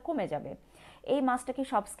ইনশাল্লাহ কমে যাবে। এই মাস্কটা কি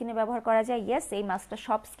সব স্কিনে ব্যবহার করা যায়? ইয়েস, এই মাস্কটা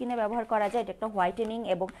সব স্কিনে ব্যবহার করা যায়। এটা একটা হোয়াইটেনিং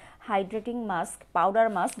এবং হাইড্রেটিং মাস্ক, পাউডার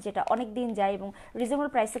মাস্ক, যেটা অনেক দিন যায় এবং রিজনেবল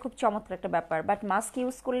প্রাইসে খুব চমৎকার একটা ব্যাপার। বাট মাস্ক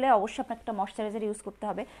ইউজ করলে অবশ্যই আপনাকে একটা ময়শ্চারাইজার ইউজ করতে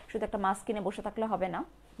হবে, শুধু একটা মাস্ক কিনে বসে থাকলে হবে না,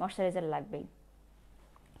 ময়শ্চারাইজার লাগবেই।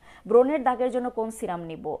 ব্রণের দাগের জন্য কোন সিরাম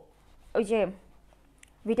নিব? ওই যে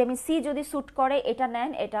ভিটামিন সি যদি স্যুট করে এটা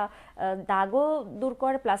নেন, এটা দাগও দূর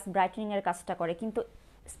করে প্লাস ব্রাইটেনিংয়ের কাজটা করে। কিন্তু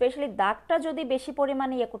স্পেশালি দাগটা যদি বেশি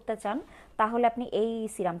পরিমাণে ইয়ে করতে চান তাহলে আপনি এই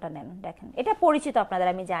সিরামটা নেন। দেখেন এটা পরিচিত আপনাদের,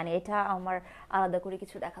 আমি জানি, এটা আমার আলাদা করে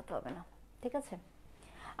কিছু দেখাতে হবে না, ঠিক আছে?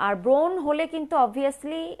 আর ব্রণ হলে কিন্তু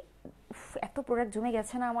অবভিয়াসলি, এত প্রোডাক্ট জমে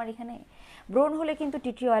গেছে না আমার এখানে, ব্রণ হলে কিন্তু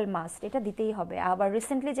টি অয়েল মাস্ট, এটা দিতেই হবে। আবার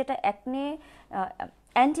রিসেন্টলি যেটা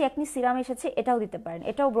অ্যান্টি অ্যাকনি সিরাম এসেছে, এটাও দিতে পারেন,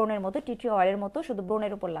 এটাও ব্রণের মতো, টি অয়েলের মতো, শুধু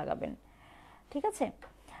ব্রণের উপর লাগাবেন, ঠিক আছে?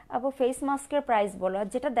 আপু ফেস মাস্কের প্রাইস বলো, আর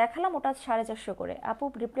যেটা দেখালাম ওটা 450 করে। আপু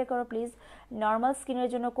রিপ্লাই করো প্লিজ, নর্মাল স্কিনের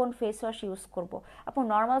জন্য কোন ফেস ওয়াশ ইউজ করব? আপু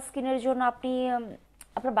নর্মাল স্কিনের জন্য আপনি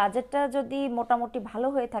আপনার বাজেটটা যদি মোটামুটি ভালো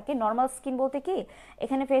হয়ে থাকে, নর্মাল স্কিন বলতে কি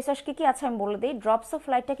এখানে ফেস ওয়াশ কী কী আছে আমি বলে দিই। ড্রপস অফ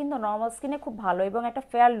লাইটটা কিন্তু নর্মাল স্কিনে খুব ভালো এবং একটা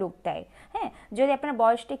ফেয়ার লুক দেয়। হ্যাঁ, যদি আপনার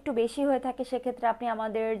বয়সটা একটু বেশি হয়ে থাকে সেক্ষেত্রে আপনি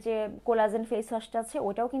আমাদের যে কোলাজেন ফেস ওয়াশটা আছে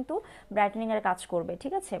ওটাও কিন্তু ব্রাইটেনিংয়ের কাজ করবে,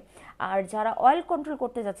 ঠিক আছে? আর যারা অয়েল কন্ট্রোল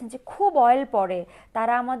করতে যাচ্ছেন, যে খুব অয়েল পড়ে,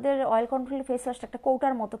 তারা আমাদের অয়েল কন্ট্রোল ফেস ওয়াশটা একটা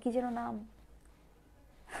কৌটার মতো, কী যেন নাম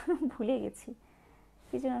ভুলে গেছি,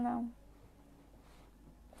 কী যেন নাম,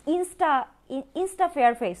 Insta Insta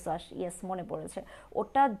fair face wash, yes মনে পড়েছে,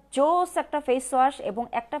 ওটা জোস একটা ফেস ওয়াশ। এবং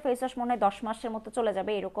একটা ফেস ওয়াশ মনে হয় 10 মাসের মতো চলে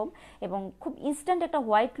যাবে এরকম, এবং খুব ইনস্ট্যান্ট একটা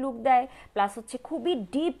হোয়াইট লুক দেয়, প্লাস হচ্ছে খুবই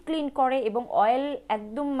ডিপ ক্লিন করে এবং অয়েল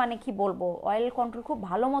একদম মানে কি বলবো, অয়েল কন্ট্রোল খুব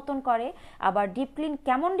ভালো মতন করে। আবার ডিপ ক্লিন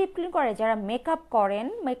কেমন ডিপ ক্লিন করে, যারা মেকআপ করেন,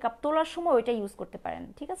 মেকআপ তোলার সময় ওইটা ইউজ করতে পারেন,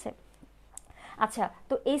 ঠিক আছে? আচ্ছা,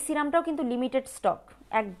 তো এই সিরামটাও কিন্তু লিমিটেড স্টক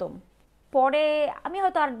একদম, পরে আমি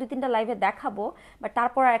হয়তো আর 2-3টা লাইভে দেখাবো, বাট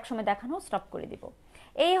তারপর আর এক সময় দেখানো স্টপ করে দিব।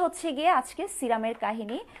 এই হচ্ছে গিয়ে আজকে সিরামের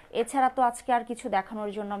কাহিনী। এছাড়া তো আজকে আর কিছু দেখানোর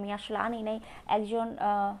জন্য আমি আসলে আনি নাই। একজন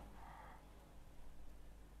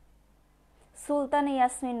সুলতান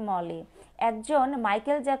ইয়াসমিন মলি, একজন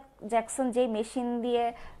মাইকেল জ্যাকসন যে মেশিন দিয়ে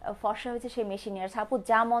ফর্সা হয়েছে সেই মেশিন নিয়ে আপু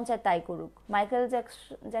যা মন চায় তাই করুক। মাইকেল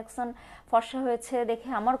জ্যাকসন ফর্সা হয়েছে দেখে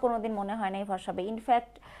আমার কোনোদিন মনে হয় নাই ফর্সা হবে।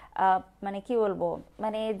 ইনফ্যাক্ট মানে কি বলবো,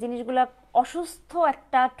 মানে জিনিসগুলা অসুস্থ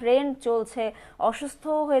একটা ট্রেন্ড চলছে, অসুস্থ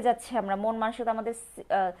হয়ে যাচ্ছে আমরা, মন মানসিকতা আমাদের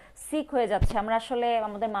সিক হয়ে যাচ্ছে। আমরা আসলে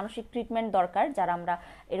আমাদের মানসিক ট্রিটমেন্ট দরকার, যারা আমরা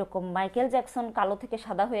এরকম মাইকেল জ্যাকসন কালো থেকে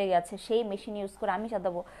সাদা হয়ে গেছে সেই মেশিন ইউজ করে আমি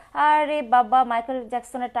সাদাবো। আরে বাবা, মাইকেল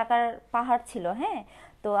জ্যাকসনের টাকার পাহাড় ছিল, হ্যাঁ।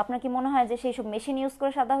 তো আপনার কি মনে হয় যে সেই সব মেশিন ইউজ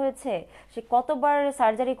করে সাদা হয়েছে? সে কতবার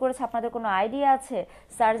সার্জারি করেছে আপনাদের কোনো আইডিয়া আছে?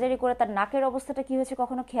 সার্জারি করে তার নাকের অবস্থাটা কি হয়েছে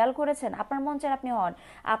কখনো খেয়াল করেছেন? আপনার মন চায় আপনি হন,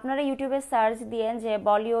 আপনারা ইউটিউবে সার্চ দিয়েন যে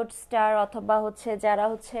বলিউড স্টার অথবা হচ্ছে যারা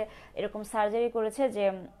হচ্ছে এরকম সার্জারি করেছে, যে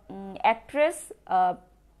অ্যাক্ট্রেস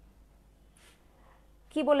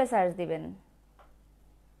কি বলে সার্চ দিবেন,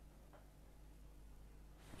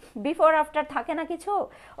 বিফোর আফটার থাকে না কিছু,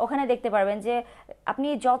 ওখানে দেখতে পারবেন যে আপনি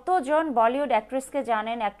যতজন বলিউড অ্যাক্ট্রেসকে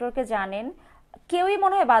জানেন, অ্যাক্টরকে জানেন, কেউই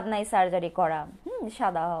মনে হয় বাদ নাই সার্জারি করা,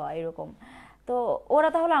 সাদা হওয়া এরকম। তো ওরা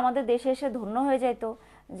তাহলে আমাদের দেশে এসে ধন্য হয়ে যাইতো,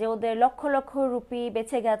 যে ওদের লক্ষ লক্ষ রুপি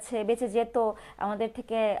বেঁচে গেছে, বেঁচে যেত আমাদের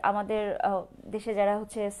থেকে। আমাদের দেশে যারা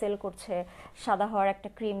হচ্ছে সেল করছে সাদা হওয়ার একটা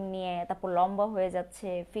ক্রিম নিয়ে, তারপর লম্বা হয়ে যাচ্ছে,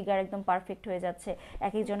 ফিগার একদম পারফেক্ট হয়ে যাচ্ছে,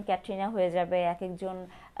 এক একজন ক্যাটরিনা হয়ে যাবে, এক একজন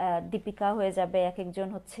দীপিকা হয়ে যাবে, এক একজন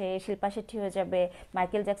হচ্ছে শিল্পা শেট্টি হয়ে যাবে,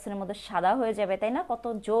 মাইকেল জ্যাকসনের মধ্যে সাদা হয়ে যাবে, তাই না? কত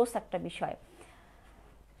জোস একটা বিষয়।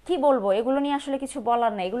 কি বলবো, এগুলো নিয়ে আসলে কিছু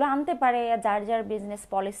বলার নেই, এগুলো আনতে পারে যার যার বিজনেস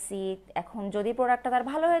পলিসি। এখন যদি প্রোডাক্টটা তার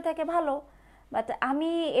ভালো হয়ে থাকে ভালো, বাট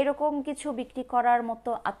আমি এরকম কিছু বিক্রি করার মতো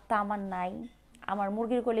আত্মা আমার নাই। আমার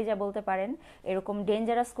মুরগির কলিজা বলতে পারেন, এরকম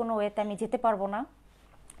ডেঞ্জারাস কোনো ওয়েতে আমি যেতে পারবো না।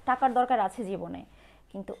 টাকার দরকার আছে জীবনে,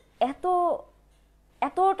 কিন্তু এত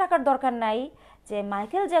এত টাকার দরকার নাই যে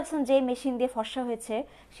মাইকেল জ্যাকসন যে মেশিন দিয়ে ফর্সা হয়েছে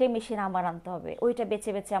সেই মেশিন আমার আনতে হবে, ওইটা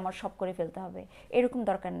বেছে বেছে আমার সব করে ফেলতে হবে, এরকম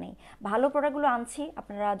দরকার নেই। ভালো প্রোডাক্টগুলো আনছি,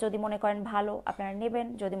 আপনারা যদি মনে করেন ভালো আপনারা নেবেন,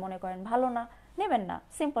 যদি মনে করেন ভালো না নেবেন না,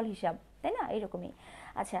 সিম্পল হিসাব, তাই না? এরকমই।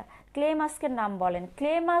 আচ্ছা, ক্লে মাস্কের নাম বলেন।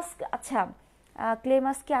 ক্লে মাস্ক, আচ্ছা ক্লে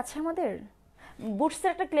মাস্ক কি আছে আমাদের? বুটসের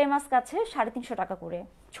একটা ক্লে মাস্ক আছে 350 টাকা করে,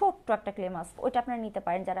 ছোট্ট একটা ক্লে মাস্ক, ওইটা আপনারা নিতে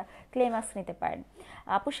পারেন যারা ক্লে মাস্ক নিতে পারেন।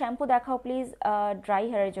 আপু শ্যাম্পু দেখাও প্লিজ ড্রাই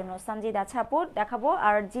হেয়ারের জন্য। সঞ্জিদ, আচ্ছা আপু দেখাবো।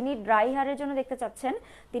 আর যিনি ড্রাই হেয়ারের জন্য দেখতে চাচ্ছেন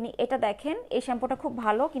তিনি এটা দেখেন, এই শ্যাম্পুটা খুব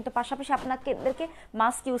ভালো, কিন্তু পাশাপাশি আপনাদেরকে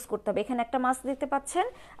মাস্ক ইউজ করতে হবে। এখানে একটা মাস্ক দেখতে পাচ্ছেন,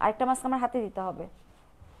 আরেকটা মাস্ক আমার হাতে দিতে হবে,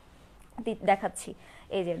 দেখাচ্ছি।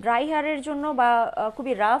 এই যে ড্রাই হেয়ারের জন্য বা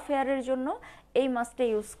খুবই রাফ হেয়ারের জন্য এই মাস্কটা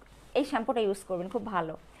এই শ্যাম্পুটা ইউজ করবেন, খুব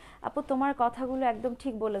ভালো। আপু তোমার কথাগুলো একদম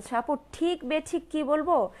ঠিক বলেছে। আপু ঠিক বেঠিক কি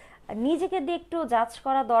বলবো, নিজেকে দিয়ে একটু জাজ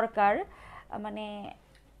করা দরকার। মানে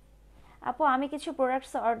আপু আমি কিছু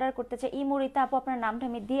প্রোডাক্টস অর্ডার করতে চাই। ইমরিতা আপু, আপনার নামটা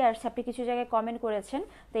আমি দিয়ে আসছি, আপনি কিছু জায়গায় কমেন্ট করেছেন,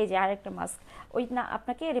 তো এই যে আরেকটা মাস্ক, ওই না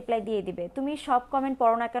আপনাকে রিপ্লাই দিয়ে দিবে। তুমি সব কমেন্ট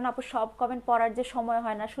পড়ো না কেন আপু? সব কমেন্ট পড়ার যে সময়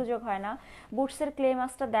হয় না, সুযোগ হয় না। বুটসের ক্লে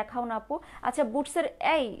মাস্কটা দেখাও না আপু। আচ্ছা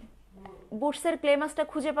বুটসের ক্লে মাস্কটা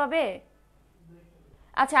খুঁজে পাবে?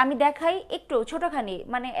 আচ্ছা আমি দেখাই, একটু ছোটখানি,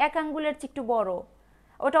 মানে 1 আঙ্গুলের চেয়ে একটু বড়,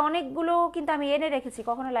 ওটা অনেকগুলো কিন্তু আমি এনে রেখেছি,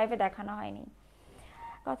 কখনো লাইভে দেখানো হয়নি।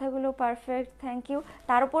 কথাগুলো পারফেক্ট, থ্যাংক ইউ।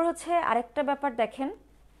 তার উপর হচ্ছে আরেকটা ব্যাপার দেখেন,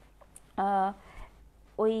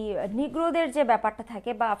 ওই নিগ্রোদের যে ব্যাপারটা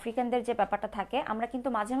থাকে বা আফ্রিকানদের যে ব্যাপারটা থাকে, আমরা কিন্তু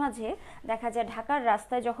মাঝে মাঝে দেখা যায় ঢাকার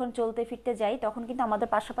রাস্তায় যখন চলতে ফিরতে যাই তখন কিন্তু আমাদের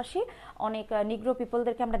পাশাপাশি অনেক নিগ্রো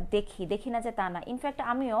পিপলদেরকে আমরা দেখি না যে তা না।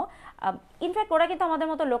 ইনফ্যাক্ট ওরা কিন্তু আমাদের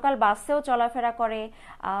মতো লোকাল বাসেও চলাফেরা করে,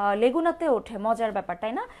 লেগুনাতে ওঠে, মজার ব্যাপার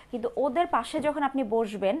তাই না? কিন্তু ওদের পাশে যখন আপনি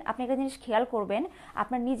বসবেন, আপনি একটা জিনিস খেয়াল করবেন,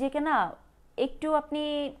 আপনার নিজেকে না একটু আপনি,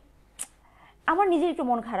 আমার নিজের একটু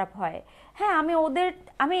মন খারাপ হয়। হ্যাঁ,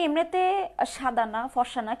 আমি এমনিতে সাদা না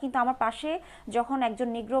ফর্সা না, কিন্তু আমার পাশে যখন একজন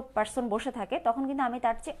নিগ্রো পার্সন বসে থাকে তখন কিন্তু আমি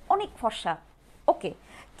তার চেয়ে অনেক ফর্সা, ওকে,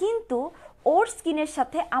 কিন্তু ওর স্কিনের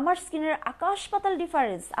সাথে আমার স্কিনের আকাশ পাতাল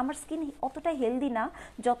ডিফারেন্স। আমার স্কিন অতটা হেলদি না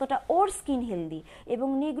যতটা ওর স্কিন হেলদি। এবং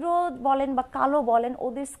নিগ্রো বলেন বা কালো বলেন,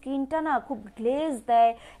 ওদের স্কিনটা না খুব গ্লেজ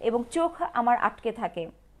দেয় এবং চোখ আমার আটকে থাকে।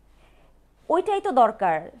 ওইটাই তো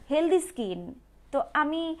দরকার, হেলদি স্কিন। তো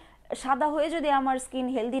আমি সাদা হয়ে যদি আমার স্কিন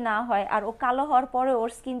হেলদি না হয়, আর ও কালো হওয়ার পরে ওর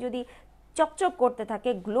স্কিন যদি চকচক করতে থাকে,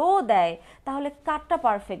 গ্লো দেয়, তাহলে কারটা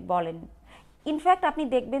পারফেক্ট বলেন? ইনফ্যাক্ট আপনি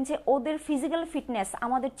দেখবেন যে ওদের ফিজিক্যাল ফিটনেস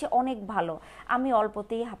আমাদের চেয়ে অনেক ভালো। আমি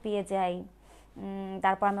অল্পতেই হাঁপিয়ে যাই,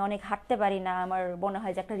 তারপর আমি অনেক হাঁটতে পারি না, আমার মনে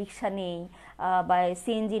হয় যে একটা রিক্সা নেই বা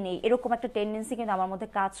সিএনজি নেই, এরকম একটা টেন্ডেন্সি কিন্তু আমার মধ্যে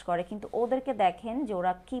কাজ করে। কিন্তু ওদেরকে দেখেন যে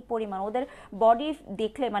ওরা কি পরিমাণ, ওদের বডি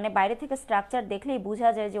দেখলে মানে বাইরে থেকে স্ট্রাকচার দেখলেই বোঝা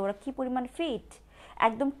যায় যে ওরা কি পরিমাণ ফিট,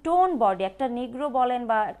 একদম টোন বডি। একটা নিগ্রো বলেন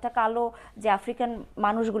বা একটা কালো যে আফ্রিকান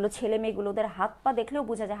মানুষগুলো, ছেলে মেয়েগুলো, ওদের হাত পা দেখলেও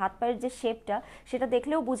বোঝা যায়, হাত পায়ের যে শেপটা সেটা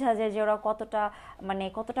দেখলেও বোঝা যায় যে ওরা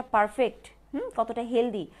কতটা পারফেক্ট। কতটা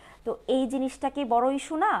হেলদি। তো এই জিনিসটা কি বড়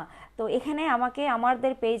ইস্যু না? তো এখানে আমাকে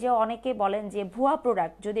আমাদের পেজে অনেকে বলেন যে ভুয়া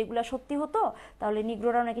প্রোডাক্ট, যদি এগুলো সত্যি হতো তাহলে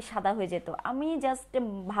নিগ্রোরা নাকি সাদা হয়ে যেত। আমি জাস্ট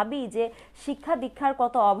ভাবি যে শিক্ষা দীক্ষার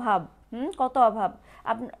কত অভাব, কত অভাব।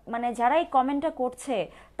 মানে যারা এই কমেন্টটা করছে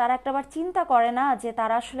তারা একটাবার চিন্তা করে না যে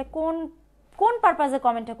তারা আসলে কোন কোন পারপাজে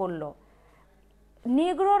কমেন্টটা করলো।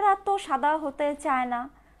 নেগ্রোরা তো সাদা হতে চায় না,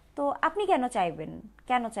 তো আপনি কেন চাইবেন?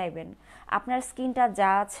 কেন চাইবেন? আপনার স্কিনটা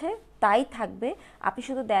যা আছে তাই থাকবে। আপনি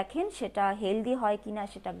শুধু দেখেন সেটা হেলদি হয় কিনা,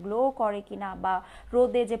 সেটা গ্লো করে কিনা, বা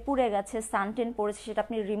রোদে যে পুড়ে গেছে, সানটেন পড়েছে, সেটা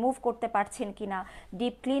আপনি রিমুভ করতে পারছেন কিনা,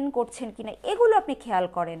 ডিপ ক্লিন করছেন কিনা, এগুলো আপনি খেয়াল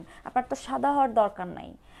করেন। আপনার তো সাদা হওয়ার দরকার নাই।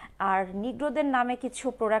 আর নিগ্রোদের নামে কিছু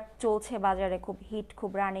প্রোডাক্ট চলছে বাজারে, খুব হিট,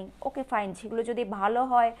 খুব রানিং, ওকে ফাইন, সেগুলো যদি ভালো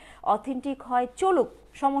হয়, অথেন্টিক হয়, চলুক,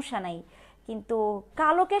 সমস্যা নাই। কিন্তু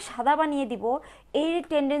কালোকে সাদা বানিয়ে দিব, এই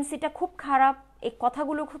টেন্ডেন্সিটা খুব খারাপ, এই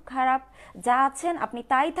কথাগুলো খুব খারাপ। যা আছেন আপনি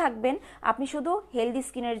তাই থাকবেন, আপনি শুধু হেলদি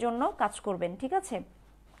স্কিনের জন্য কাজ করবেন, ঠিক আছে?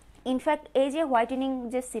 ইনফ্যাক্ট এই যে হোয়াইটেনিং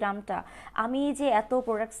যে সিরামটা, আমি যে এত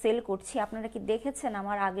প্রোডাক্ট সেল করছি, আপনারা কি দেখেছেন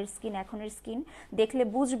আমার আগের স্কিন এখনের স্কিন? দেখলে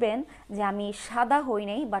বুঝবেন যে আমি সাদা হই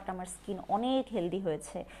নাই, বাট আমার স্কিন অনেক হেলদি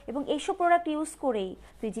হয়েছে। এবং এইসব প্রোডাক্ট ইউজ করেই,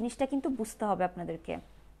 তো এই জিনিসটা কিন্তু বুঝতে হবে আপনাদেরকে।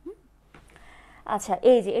 আচ্ছা,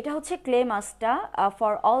 এই যে এটা হচ্ছে ক্লে মাস্কটা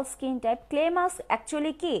for all skin type. Clay mask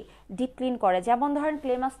actually কি ডিপ ক্লিন করে। যেমন ধরেন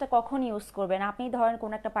ক্লে মাস্কটা কখন ইউজ করবেন, আপনি ধরেন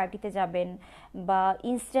কোনো একটা পার্টিতে যাবেন বা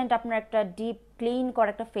ইনস্ট্যান্ট আপনার একটা ডিপ ক্লিন করা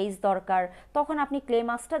একটা ফেস দরকার, তখন আপনি ক্লে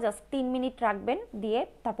মাস্কটা জাস্ট 3 মিনিট রাখবেন, দিয়ে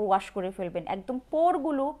তারপর ওয়াশ করে ফেলবেন। একদম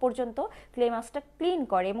পোরগুলো পর্যন্ত ক্লে মাস্কটা ক্লিন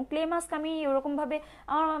করে। এবং ক্লে মাস্ক আমি ওরকমভাবে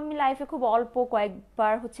আমি লাইফে খুব অল্প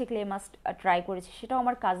কয়েকবার হচ্ছে ক্লে মাস্ক ট্রাই করেছি, সেটাও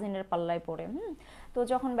আমার কাজিনের পাল্লায় পড়ে। তো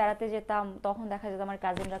যখন বেড়াতে যেতাম তখন দেখা যেত আমার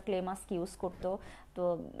কাজিনরা ক্লে মাস্ক ইউজ করতো। তো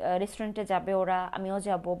রেস্টুরেন্টে যাবে ওরা, আমিও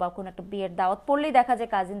যাব, বা কোনো একটা বিয়ের দাওয়াত পড়লেই দেখা যায়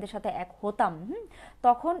কাজিনদের সাথে এক হতাম।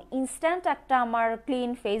 তখন ইনস্ট্যান্ট একটা আমার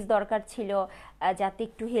ক্লিন ফেস দরকার ছিল, যাতে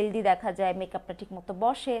একটু হেলদি দেখা যায়, মেকআপটা ঠিক মতো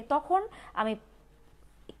বসে, তখন আমি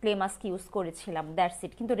ক্লে মাস্ক ইউজ করেছিলাম, দ্যাটস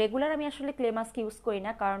ইট। কিন্তু রেগুলার আমি আসলে ক্লে মাস্ক ইউজ করি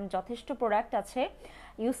না, কারণ যথেষ্ট প্রোডাক্ট আছে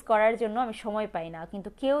ইউজ করার জন্য, আমি সময় পাই না। কিন্তু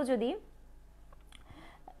কেউ যদি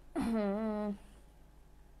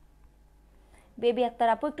বেবি আক্তার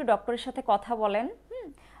আপু একটু ডক্টরের সাথে কথা বলেন।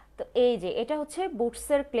 তো এই যে এটা হচ্ছে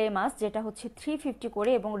বুটসের ক্লে মাস্ক, যেটা হচ্ছে 350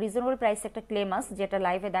 করে, এবং রিজনেবল প্রাইস একটা ক্লে মাস্ক, যেটা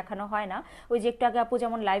লাইভে দেখানো হয় না। ওই যে একটু আগে আপু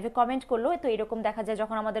যেমন লাইভে কমেন্ট করলো, তো এরকম দেখা যায়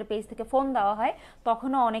যখন আমাদের পেজ থেকে ফোন দেওয়া হয়,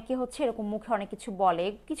 তখনও অনেকে হচ্ছে এরকম মুখে অনেক কিছু বলে,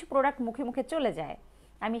 কিছু প্রোডাক্ট মুখে মুখে চলে যায়।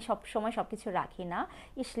 আমি সব সময় সব কিছু রাখি না।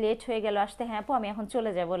 ইস, লেট হয়ে গেল আসতে। হ্যাঁ আপু, আমি এখন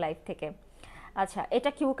চলে যাব লাইভ থেকে। আচ্ছা,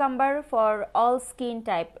 এটা cucumber for all skin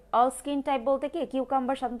type. All skin type বলতে কি,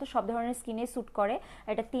 কিউকাম্বার সাধারণত সব ধরনের স্কিনে স্যুট করে।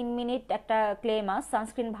 এটা 3 মিনিট একটা ক্লে মাস্ক।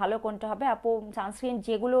 সানস্ক্রিন ভালো কোনটা হবে আপু? সানস্ক্রিন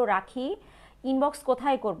যেগুলো রাখি, ইনবক্স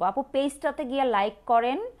কোথায় করব আপু? পেজটাতে গিয়ে লাইক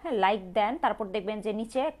করেন, হ্যাঁ লাইক দেন, তারপর দেখবেন যে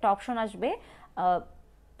নিচে একটা অপশন আসবে, আহ,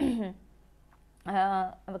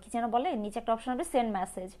 কি যেন বলে, নিচে একটা অপশন আসবে সেন্ড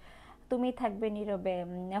মেসেজ। তুমি থাকবে নীরবে,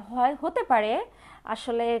 হয় হতে পারে।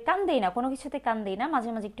 আসলে কান দেই না, কোনো কিছুতে কান দেই না, মাঝে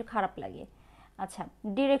মাঝে একটু খারাপ লাগে। আচ্ছা,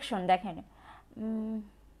 ডিরেকশন দেখেন। উম,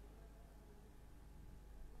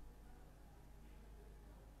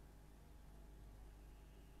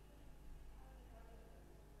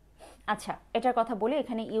 আচ্ছা, এটার কথা বলি।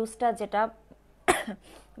 এখানে ইউজটা যেটা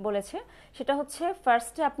বলেছে সেটা হচ্ছে,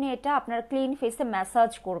 ফার্স্টে আপনি এটা আপনার ক্লিন ফেসে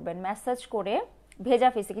ম্যাসাজ করবেন। ম্যাসাজ করে ভেজা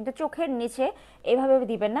ফেসে, কিন্তু চোখের নিচে এভাবে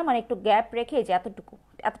দিবেন না, মানে একটু গ্যাপ রেখে, যে এতটুকু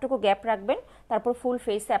এতটুকু গ্যাপ রাখবেন, তারপর ফুল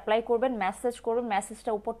ফেসে অ্যাপ্লাই করবেন, ম্যাসাজ করবেন।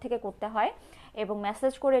 ম্যাসাজটা উপর থেকে করতে হয়, এবং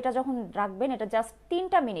ম্যাসাজ করে এটা যখন রাখবেন, এটা জাস্ট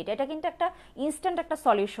 3টা মিনিট। এটা কিন্তু একটা ইনস্ট্যান্ট একটা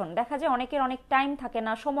সলিউশন। দেখা যায় অনেকের অনেক টাইম থাকে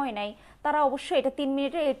না, সময় নেই, তারা অবশ্যই এটা 3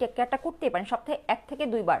 মিনিটে এই টেক কেয়ারটা করতেই পারেন, সপ্তাহে 1 থেকে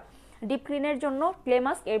 2 বার। ডিপ ক্লিনের জন্য ক্লে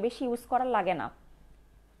মাস্ক এর বেশি ইউজ করা লাগে না,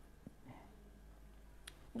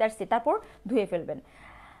 দ্যাটস ইট। তারপর ধুয়ে ফেলবেন।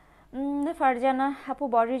 ফারজানা আপু,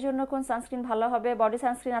 বডির জন্য কোন সানস্ক্রিন ভালো হবে? বডি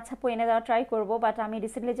সানস্ক্রিন আচ্ছা আপু এনে দেওয়া ট্রাই করবো, বাট আমি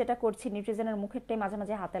রিসেন্টলি যেটা করছি, নিউট্রিজেনের মুখেরটাই মাঝে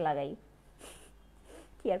মাঝে হাতে লাগাই,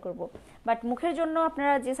 কি আর করবো। বাট মুখের জন্য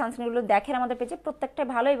আপনারা যে সানস্ক্রিনগুলো দেখেন আমাদের পেজে, প্রত্যেকটাই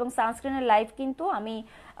ভালো। এবং সানস্ক্রিনের লাইভ কিন্তু আমি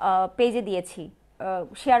পেজে দিয়েছি,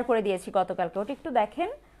 শেয়ার করে দিয়েছি গতকালকে, ওটা একটু দেখেন।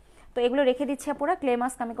 তো এগুলো রেখে দিচ্ছি আপুরা। ক্লে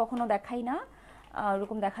মাস্ক আমি কখনো দেখাই না,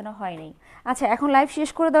 ওরকম দেখানো হয়নি। আচ্ছা, এখন লাইভ শেষ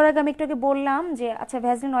করে দেওয়ার আগে আমি একটু আগে বললাম যে, আচ্ছা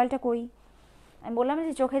ভ্যাসলিন অয়েলটা কই? আমি বললাম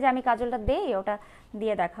যে চোখে যে আমি কাজলটা দেই, ওটা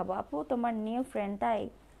দিয়ে দেখাবো। আপু তোমার নিউ ফ্রেন্ড তাই?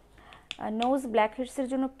 নোজ ব্ল্যাক হেডসের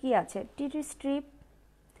জন্য কি আছে? TT strip.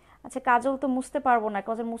 আচ্ছা, কাজল তো মুছতে পারবো না,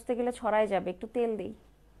 কাজল মুছতে গেলে ছড়াই যাবে, একটু তেল দিই।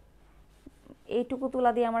 এইটুকু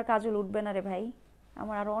তুলা দিয়ে আমার কাজল উঠবে না রে ভাই,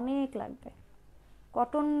 আমার আরো অনেক লাগবে।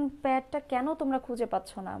 কটন প্যাডটা কেন তোমরা খুঁজে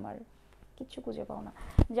পাচ্ছ না আমার? কিচ্ছু খুঁজে পাও না।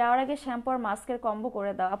 যাওয়ার আগে শ্যাম্পু আর মাস্কের কম্বো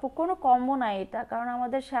করে দাও। আপু কোনো কম্বো নাই এটা, কারণ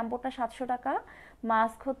আমাদের শ্যাম্পুটা 700 টাকা,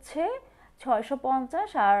 মাস্ক হচ্ছে 650,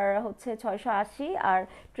 আর হচ্ছে 680, আর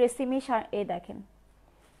ট্রেসিমি এই দেখেন।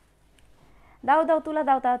 দাও দাও, তুলা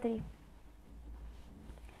দাও তাড়াতাড়ি।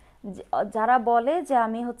 যারা বলে যে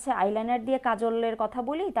আমি হচ্ছে আইলাইনার দিয়ে কাজলের কথা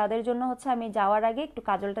বলি, তাদের জন্য হচ্ছে আমি যাওয়ার আগে একটু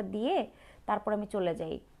কাজলটা দিয়ে তারপর আমি চলে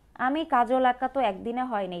যাই। আমি কাজল আঁকা তো একদিনে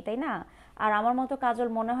হয়নি, তাই না? আর আমার মতো কাজল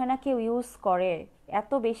মনে হয় না কেউ ইউজ করে।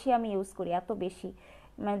 এত বেশি আমি ইউজ করি, এত বেশি,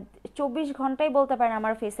 মানে 24 ঘন্টাই বলতে পারেন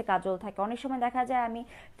আমার ফেসে কাজল থাকে। অনেক সময় দেখা যায় আমি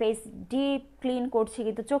ফেস ডিপ ক্লিন করছি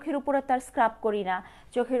কিন্তু চোখের উপরে তার স্ক্রাব করি না,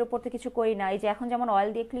 চোখের উপর তো কিছু করি না। এই যে এখন যেমন অয়েল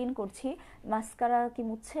দিয়ে ক্লিন করছি, মাস্কারা কি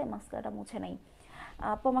মুছছে? মাস্কারাটা মুছে নাই।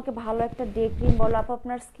 আপু আমাকে ভালো একটা ডে ক্রিম বলো। আপু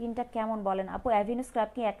আপনার স্কিনটা কেমন বলেন। আপু অ্যাভিনো স্ক্রাব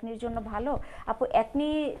কি অ্যাকনির জন্য ভালো? আপু অ্যাকনি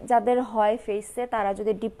যাদের হয় ফেসে, তারা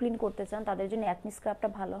যদি ডিপ ক্লিন করতে চান তাদের জন্য অ্যাকনি স্ক্রাবটা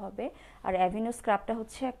ভালো হবে। আর অ্যাভিনো স্ক্রাবটা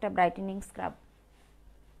হচ্ছে একটা ব্রাইটেনিং স্ক্রাব।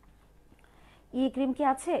 ই ক্রিম কি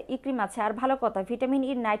আছে? ই ক্রিম আছে। আর ভালো কথা, ভিটামিন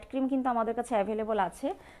ই নাইট ক্রিম কিন্তু আমাদের কাছে অ্যাভেলেবল আছে,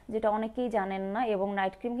 যেটা অনেকেই জানেন না। এবং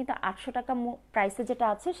নাইট ক্রিম কিন্তু 800 টাকা প্রাইসে যেটা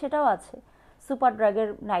আছে সেটাও আছে, সুপার ড্রাগের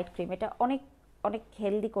নাইট ক্রিম। এটা অনেক অনেক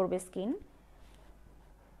হেলদি করবে স্কিন।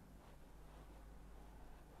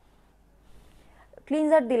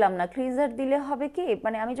 ক্লিনজার দিলাম না। ক্লিনজার দিলে হবে কি,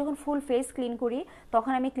 মানে আমি যখন ফুল ফেস ক্লিন করি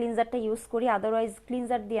তখন আমি ক্লিনজারটা ইউজ করি, আদারওয়াইজ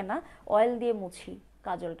ক্লিনজার দিয়ে না, অয়েল দিয়ে মুছি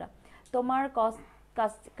কাজলটা। তোমার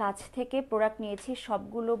কাছ থেকে প্রোডাক্ট নিয়েছি,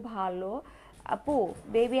 সবগুলো ভালো। আপু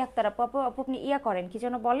বেবি আক্তার আপু, আপু আপু আপনি ইয়া করেন কি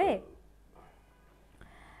যেন বলে,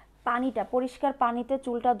 পানিটা পরিষ্কার পানিতে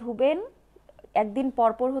চুলটা ধুবেন, একদিন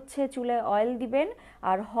পরপর হচ্ছে চুলে অয়েল দিবেন,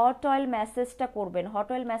 আর হট অয়েল ম্যাসেজটা করবেন। হট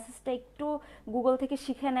অয়েল ম্যাসেজটা একটু গুগল থেকে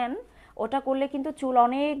শিখে নেন, ওটা করলে কিন্তু চুল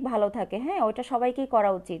অনেক ভালো থাকে। হ্যাঁ, ওটা সবাইকেই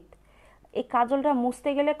করা উচিত। এই কাজলটা মুছতে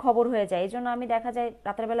গেলে খবর হয়ে যায়, এই জন্য আমি দেখা যায়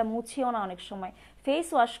রাতের বেলা মুছিও না অনেক সময়। ফেস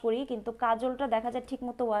ওয়াশ করি কিন্তু কাজলটা দেখা যায় ঠিক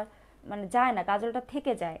মতো মানে যায় না, কাজলটা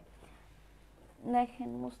থেকে যায়। দেখেন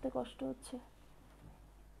মুছতে কষ্ট হচ্ছে,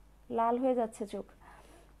 লাল হয়ে যাচ্ছে চোখ।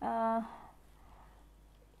 আহ,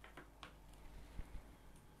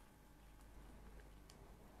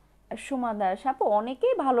 সুমা দাস আপু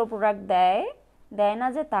অনেকেই ভালো প্রোডাক্ট দেয়, দেয় না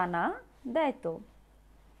যে তা না, দেয় তো।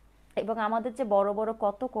 এবং আমাদের যে বড় বড়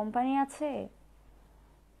কত কোম্পানি আছে।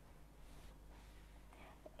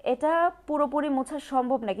 এটা পুরোপুরি মোছা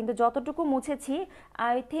সম্ভব না, কিন্তু যতটুকু মুছেছি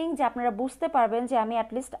আই থিঙ্ক যে আপনারা বুঝতে পারবেন যে আমি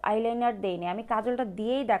অ্যাটলিস্ট আইলাইনার দেইনি, আমি কাজলটা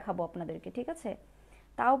দিয়েই দেখাবো আপনাদেরকে, ঠিক আছে?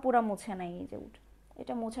 তাও পুরা মুছে নাই, এই যে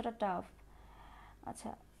এটা মোছাটা টাফ।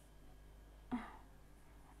 আচ্ছা,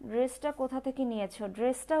 ড্রেসটা কোথা থেকে নিয়েছো?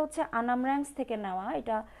 ড্রেসটা হচ্ছে আনামরাংস থেকে নেওয়া,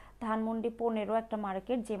 এটা ধানমন্ডি 15 একটা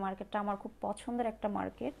মার্কেট, যে মার্কেটটা আমার খুব পছন্দের একটা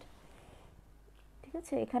মার্কেট। ঠিক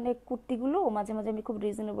আছে, এখানে কুর্তিগুলো মাঝে মাঝে আমি খুব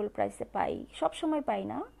রিজনেবল প্রাইসে পাই, সব সময় পাই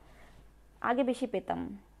না, আগে বেশি পেতাম।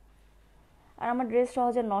 আর আমার ড্রেস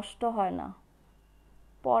সহজে নষ্ট হয় না,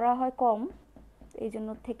 পরা হয় কম, এই জন্য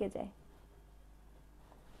থেকে যায়।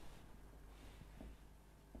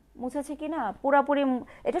 মুছেছে কি না পুরাপুরি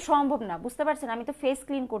এটা সম্ভব না, বুঝতে পারছেন? আমি তো ফেস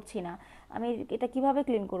ক্লিন করছি না, আমি এটা কিভাবে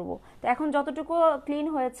ক্লিন করব? তো এখন যতটুকু ক্লিন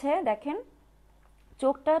হয়েছে দেখেন,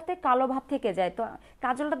 চোখটাতে কালো ভাব থেকে যায়। তো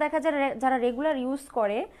কাজলটা দেখা যায় যারা রেগুলার ইউজ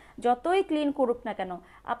করে, যতই ক্লিন করুক না কেন,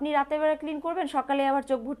 আপনি রাতের বেলা ক্লিন করবেন, সকালে আবার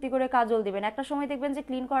চোখ ভর্তি করে কাজল দিবেন, একটা সময় দেখবেন যে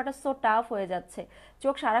ক্লিন করাটা সো টাফ হয়ে যাচ্ছে,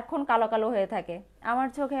 চোখ সারাক্ষণ কালো কালো হয়ে থাকে। আমার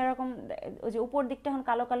চোখে এরকম, ওই যে উপর দিকটা এখন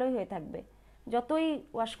কালো কালোই হয়ে থাকবে যতই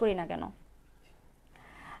ওয়াশ করি না কেন।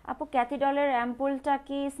 আপু ক্যাথিডলের অ্যাম্পুলটা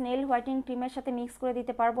কি স্নেল হোয়াইটেনিং ক্রিমের সাথে মিক্স করে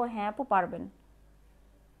দিতে পারবো? হ্যাঁ আপু পারবেন।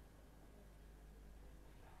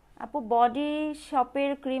 আপু বডি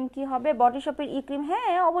শপের ক্রিম কি হবে? বডি শপের ই ক্রিম,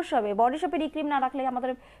 হ্যাঁ অবশ্যই হবে। বডি শপের ই ক্রিম না রাখলে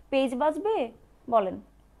আমাদের পেজ বাঁচবে বলেন?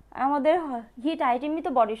 আমাদের হিট আইটেমই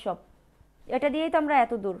তো বডি শপ, এটা দিয়েই তো আমরা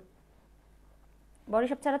এত দূর। বডি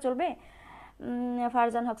শপ ছাড়া চলবে?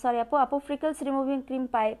 ফারজান হক, সরি আপু, আপু ফ্রিকলস রিমুভিং ক্রিম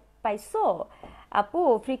পাইছো? আপু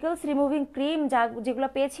ফ্রিকলস রিমুভিং ক্রিম যেগুলো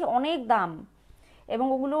পেয়েছি অনেক দাম, এবং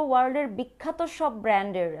ওগুলো ওয়ার্ল্ডের বিখ্যাত সব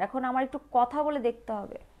ব্র্যান্ডের। এখন আমার একটু কথা বলে দেখতে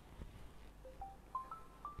হবে।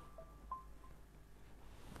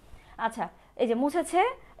 আচ্ছা, এই যে মুছেছে,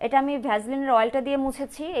 এটা আমি ভ্যাসলিনের অয়েলটা দিয়ে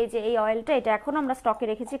মুছেছি। এই যে এই অয়েলটা, এটা এখন আমরা স্টকে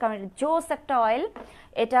রেখেছি কারণ এটা জোস একটা অয়েল।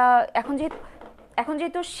 এটা এখন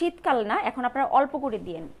যেহেতু শীতকাল না, এখন আপনারা অল্প করে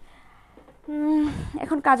দিন।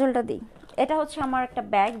 এখন কাজলটা দিই। এটা হচ্ছে আমার একটা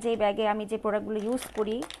ব্যাগ, যেই ব্যাগে আমি যে প্রোডাক্টগুলো ইউজ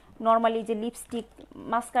করি নর্মালি, যে লিপস্টিক,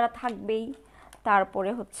 মাস্কারা থাকবেই,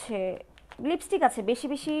 তারপরে হচ্ছে লিপস্টিক আছে, বেশি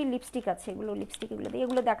বেশি লিপস্টিক আছে, এগুলো লিপস্টিক, এগুলো দিয়ে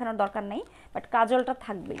এগুলো দেখানোর দরকার নেই, বাট কাজলটা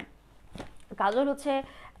থাকবেই। কাজল হচ্ছে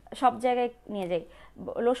সব জায়গায় নিয়ে যাই।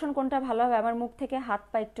 লোশন কোনটা ভালো হবে? আমার মুখ থেকে হাত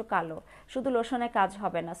পা একটু কালো, শুধু লোশনে কাজ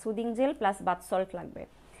হবে না, soothing jail plus bath salt লাগবে।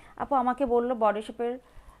 আপু আমাকে বললো বডি শপের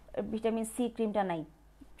ভিটামিন সি ক্রিমটা নাই।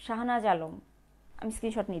 শাহনাজ আলম, আমি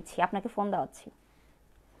স্ক্রিনশট নিচ্ছি, আপনাকে ফোন দেওয়াচ্ছি।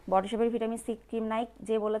 বডি শপের ভিটামিন সি ক্রিম নাই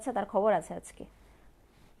যে বলেছে তার খবর আছে আজকে।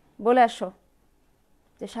 বলে আসো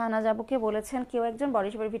যে শাহনাজ আবুকে বলেছেন কেউ একজন বডি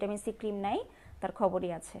শপের ভিটামিন সি ক্রিম নাই, তার খবরই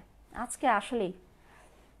আছে আজকে। আসলেই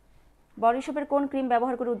বডি শপের কোন ক্রিম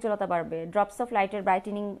ব্যবহার করে উজ্জ্বলতা বাড়বে? ড্রপস অফ লাইটের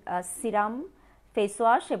ব্রাইটেনিং সিরাম, ফেস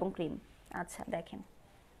ওয়াশ এবং ক্রিম। আচ্ছা দেখেন,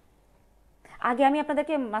 আগে আমি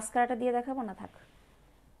আপনাদেরকে মাস্কারাটা দিয়ে দেখাবো না, থাক।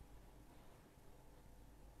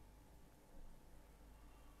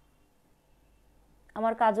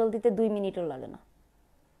 আমার কাজল দিতে 2 মিনিটও লাগে না।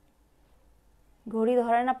 ঘড়ি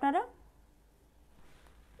ধরেন আপনারা,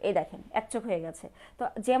 এই দেখেন এক চোখ হয়ে গেছে। তো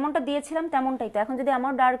যেমনটা দিয়েছিলাম তেমনটাই তো। এখন যদি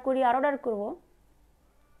আমার ডার্ক করি, আরও ডার্ক করবো।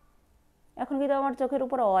 এখন কিন্তু আমার চোখের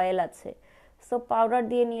উপর অয়েল আছে, সো পাউডার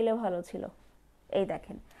দিয়ে নিলে ভালো ছিল। এই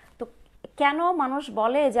দেখেন। তো কেন মানুষ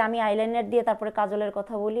বলে যে আমি আইলাইনার দিয়ে তারপরে কাজলের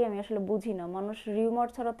কথা বলি, আমি আসলে বুঝি না। মানুষ রিউমার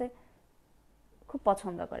ছড়াতে খুব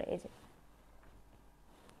পছন্দ করে। এই যে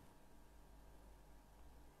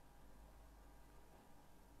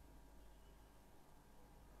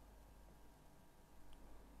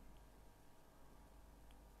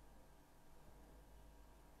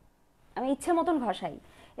আমি ইচ্ছে মতন ঘষাই,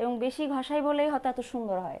 এবং বেশি ঘষাই বলেই হয়তো এত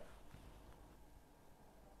সুন্দর হয়।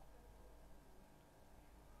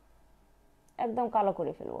 একদম কালো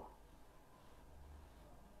করে ফেলবো,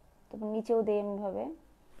 তারপর নিচেও দিই এমনিভাবে,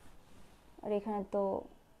 আর এখানে তো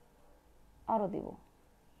আরও দিব।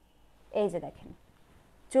 এই যে দেখেন,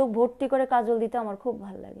 চোখ ভর্তি করে কাজল দিতে আমার খুব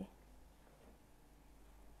ভালো লাগে।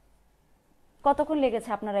 কতক্ষণ লেগেছে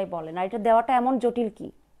আপনারাই বলেন? আর এটা দেওয়াটা এমন জটিল কি?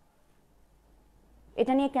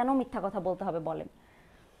 এটা নিয়ে কেন মিথ্যা কথা বলতে হবে বলেন?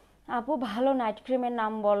 আপু ভালো নাইট ক্রিমের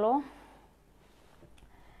নাম বলো।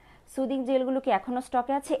 সুদিং জেলগুলো কি এখনো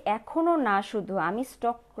স্টকে আছে? এখনো না, শুধু আমি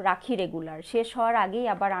স্টক রাখি রেগুলার, শেষ হওয়ার আগেই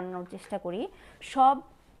আবার আনানোর চেষ্টা করি। সব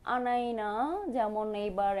আনাই না, যেমন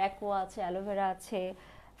এইবার অ্যাকোয়া আছে, অ্যালোভেরা আছে,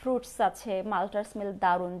 ফ্রুটস আছে, মাল্টার স্মেল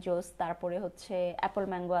দারুন জোস, তারপরে হচ্ছে অ্যাপল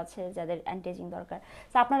ম্যাঙ্গো আছে যাদের অ্যান্টিএজিং দরকার।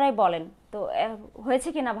 তো আপনারাই বলেন তো হয়েছে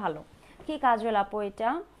কিনা ভালো। কি কাজল আপু এটা?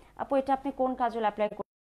 আপু এটা আপনি কোন কাজল অ্যাপ্লাই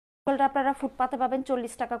করবেন? কাজলটা আপনারা ফুটপাতে পাবেন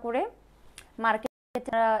 40 টাকা করে,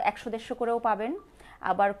 মার্কেটে 100-150 করেও পাবেন।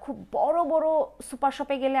 আবার খুব বড় বড় সুপার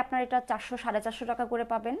শপে গেলে আপনার এটা 400-450 টাকা করে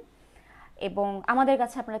পাবেন, এবং আমাদের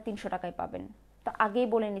কাছে আপনারা 300 টাকায় পাবেন। তো আগেই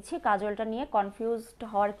বলে নিচ্ছি, কাজলটা নিয়ে কনফিউজড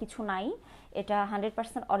হওয়ার কিছু নাই। এটা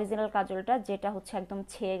 100% অরিজিনাল কাজলটা, যেটা হচ্ছে একদম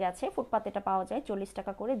ছেয়ে গেছে। ফুটপাতে এটা পাওয়া যায় 40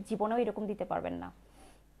 টাকা করে, জীবনেও এরকম দিতে পারবেন না।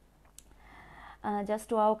 Just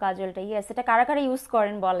wow কাজলটা, yes. এটা কারা কারা ইউজ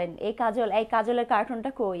করেন বলেন? এই কাজল, এই কাজলের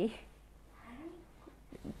কার্টুনটা কই?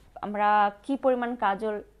 আমরা কি পরিমাণ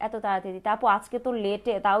কাজল এত তাড়াতাড়ি দিতে? আপু আজকে তো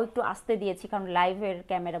লেটে, তাও একটু আসতে দিয়েছি কারণ লাইভের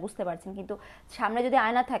ক্যামেরা, বুঝতে পারছেন, কিন্তু সামনে যদি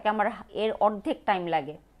আয়না থাকে আমার এর অর্ধেক টাইম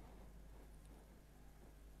লাগে।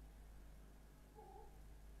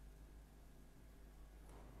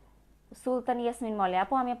 সুলতান ইয়াসমিন মলে,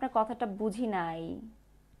 আপু আমি আপনার কথাটা বুঝি নাই।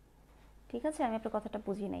 ঠিক আছে, আমি আপনার কথাটা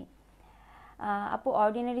বুঝি নাই। আপু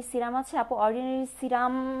অর্ডিনারি সিরাম আছে? আপু অর্ডিনারি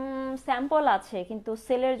সিরাম স্যাম্পল আছে, কিন্তু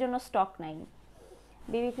সেলের জন্য স্টক নাই।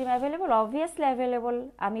 Baby cream available? Obviously available.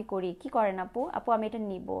 আমি করি। কি করেন আপু? আপু আমি এটা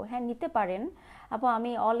নিব। হ্যাঁ নিতে পারেন। আপু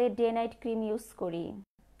আমি all a day night cream use করি।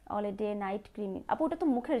 All a day night cream আপু, ওটা তো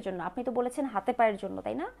মুখের জন্য। আপনি তো বলেছেন হাতে পায়ের জন্য,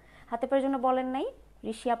 তাই না? হাতে পায়ের জন্য বলেন নাই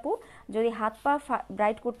ঋষি আপু? যদি হাত পা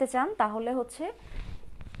ব্রাইট করতে চান তাহলে হচ্ছে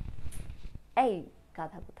এই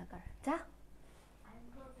গাধা কোথাকার, যা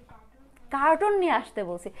কার্টুন নিয়ে আসতে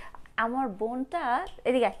বলছি। আমার বোনটা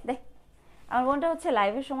এদিকে দেখ, আমার বোনটা হচ্ছে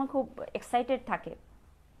লাইভের সময় খুব এক্সাইটেড থাকে।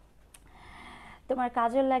 তোমার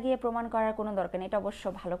কাজল লাগিয়ে প্রমাণ করার কোনো দরকার নেই। এটা অবশ্য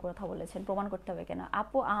ভালো কথা বলেছেন, প্রমাণ করতে হবে কেন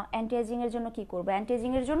আপু? অ্যান্টি এজিং এর জন্য কি করবো? অ্যান্টি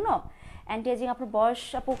এজিং এর জন্য, অ্যান্টি এজিং আপনার বয়স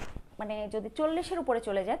আপু মানে যদি 40-এর উপরে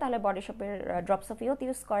চলে যায় তাহলে বডি শপের ড্রপস অফ ইউথ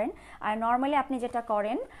ইউজ করেন। আর নর্মালি আপনি যেটা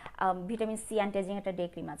করেন, ভিটামিন সি অ্যান্টি এজিং একটা ডে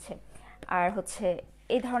ক্রিম আছে, আর হচ্ছে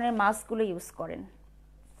এই ধরনের মাস্কগুলো ইউজ করেন,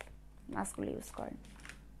 মাস্কগুলো ইউজ করেন।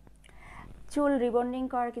 চুল রিবন্ডিং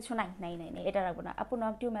করার কিছু নাই, নাই নাই নাই, এটা রাখবো না আপু।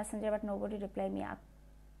 Not you Messenger but nobody reply me.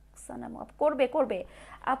 করবে করবে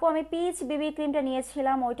আপু। আমি পিচ বেবি ক্রিমটা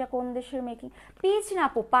নিয়েছিলাম, ওইটা কোন দেশের মেকিং? পিচ না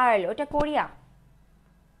আপু, পার্ল, ওইটা কোরিয়া।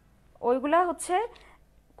 ওইগুলা হচ্ছে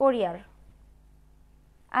কোরিয়ার।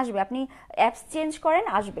 আসবে, আপনি অ্যাপস চেঞ্জ করেন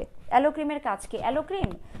আসবে। অ্যালো ক্রিমের কাজ কি? অ্যালো ক্রিম,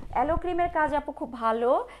 অ্যালো ক্রিমের কাজ আপু খুব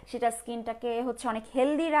ভালো। সেটা স্কিনটাকে হচ্ছে অনেক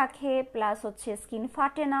হেলদি রাখে, প্লাস হচ্ছে স্কিন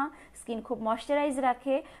ফাটে না, স্কিন খুব ময়শ্চারাইজ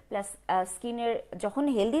রাখে, প্লাস স্কিনের যখন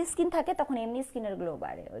হেলদি স্কিন থাকে তখন এমনি স্কিনের গ্লো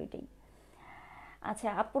বাড়ে, ওইটাই। আচ্ছা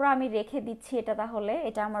আপুরা আমি রেখে দিচ্ছি এটা তাহলে।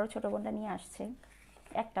 এটা আমারও ছোটো বোনটা নিয়ে আসছে,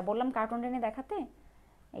 একটা বললাম কার্টুনটা নিয়ে দেখাতে,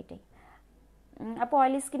 এইটাই। আপু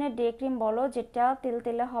অয়েলি স্কিনের ডে ক্রিম বলো যেটা তেল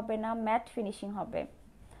তেলে হবে না, ম্যাট ফিনিশিং হবে।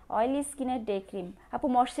 অয়েলি স্কিনের ডে ক্রিম। আপু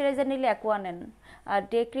ময়শ্চারাইজার নিলে অ্যাকোয়া নেন, আর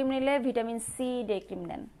ডে ক্রিম নিলে ভিটামিন সি ডে ক্রিম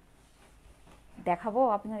নেন। দেখাবো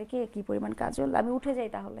আপনাদেরকে কি পরিমাণ কাজল, আমি উঠে যাই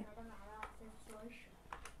তাহলে।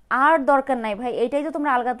 আর দরকার নাই ভাই, এইটাই তো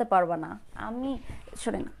তোমরা আলগাতে পারবা না। আমি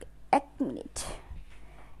শোনেন 1 মিনিট,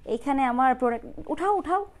 এইখানে আমার প্রোডাক্ট উঠাও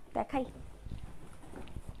উঠাও দেখাই,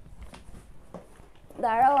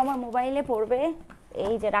 দাঁড়াও আমার মোবাইলে পড়বে,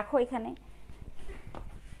 এই যে রাখো এখানে।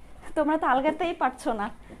 তোমরা তো আলগাতেই পারছো না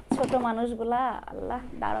ছোট মানুষগুলা, আল্লাহ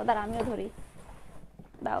দাঁড়াও দাঁড়া আমিও ধরি,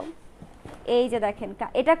 দাও। এই যে দেখেন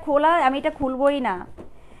এটা খোলা, আমি এটা খুলবই না।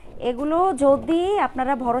 এগুলো যদি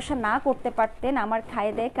আপনারা ভরসা না করতে পারতেন, আমার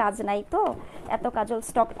খায়ে দেয় কাজ নাই তো এত কাজল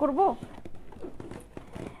স্টক করব।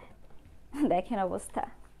 দেখেন অবস্থা,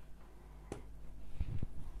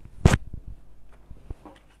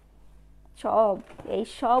 সব এই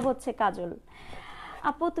সব হচ্ছে কাজল।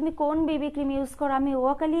 আপু তুমি কোন বেবি ক্রিম ইউজ করো? আমি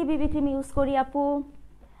ওয়াকালি বেবি ক্রিম ইউজ করি আপু।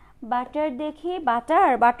 বাটার দেখি,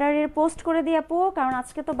 বাটারের পোস্ট করে দিই আপু, কারণ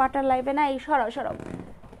আজকে তো বাটার লাগবে না। এই সরাও সরাও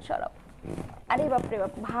সরাও, আরে বাপরে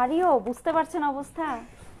বাপ ভারীও, বুঝতে পারছেন অবস্থা।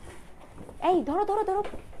 এই ধরো ধরো ধরো,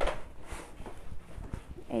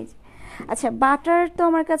 এই যে আচ্ছা বাটার তো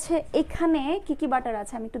আমার কাছে এখানে কি কি বাটার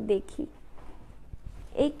আছে আমি একটু দেখি।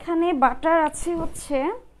 এইখানে বাটার আছে হচ্ছে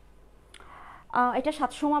এটা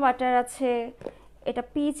 700 বাটার আছে, এটা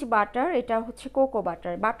পিচ বাটার, এটা হচ্ছে কোকো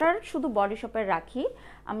বাটার। বাটার শুধু বডি শপের রাখি,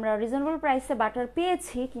 আমরা রিজনেবল প্রাইসে বাটার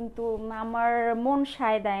পেয়েছি, কিন্তু আমার মন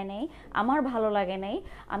সায় দেয় নেই, আমার ভালো লাগে নাই।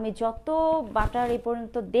 আমি যত বাটার এই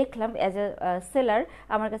পর্যন্ত দেখলাম অ্যাজ এ সেলার,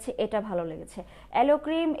 আমার কাছে এটা ভালো লেগেছে। অ্যালো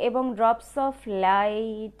ক্রিম এবং ড্রপস অফ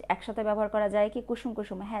লাইট একসাথে ব্যবহার করা যায় কি? কুসুম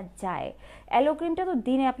কুসুম, হ্যাঁ যায়। অ্যালো ক্রিমটা তো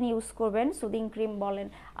দিনে আপনি ইউজ করবেন, সুদিং ক্রিম বলেন,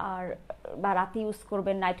 আর বা রাতে ইউজ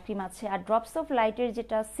করবেন, নাইট ক্রিম আছে। আর ড্রপস অফ লাইটের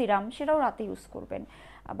যেটা সিরাম সেটাও রাতে ইউজ করবেন।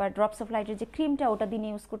 আবার ড্রপস অফ লাইটের যে ক্রিমটা ওটা দিনে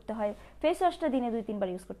ইউজ করতে হয়। ফেস ওয়াশটা দিনে 2-3 বার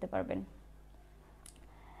ইউজ করতে পারবেন।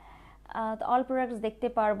 অল প্রোডাক্টস দেখতে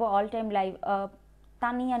পারবো all time live.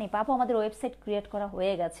 Tania Nipa আপু আমাদের ওয়েবসাইট ক্রিয়েট করা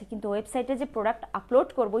হয়ে গেছে, কিন্তু ওয়েবসাইটে যে প্রোডাক্ট আপলোড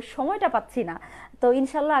করবো সময়টা পাচ্ছি না, তো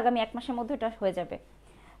ইনশাল্লাহ আগামী 1 মাসের মধ্যে এটা হয়ে যাবে।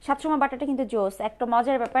 700 বাটারটা কিন্তু জোস, একটা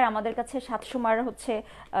মজার ব্যাপার, আমাদের কাছে 700 হচ্ছে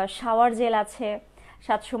শাওয়ার জেল আছে,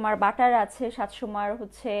 700 বাটার আছে, 700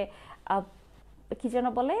 হচ্ছে কি যেন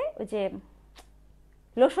বলে ওই যে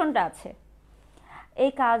লোশনটা আছে।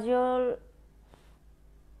 এই কাজল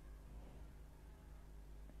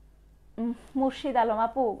মুর্শিদ আলম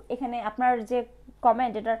আপু, এখানে আপনার যে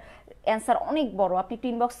কমেন্ট এটার অ্যান্সার অনেক বড়, আপনি একটু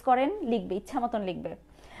ইনবক্স করেন, লিখবে ইচ্ছা মতন লিখবে।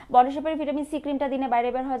 বডি শেপের ভিটামিন সি ক্রিমটা দিনে বাইরে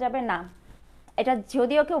বের হওয়া যাবে না, এটা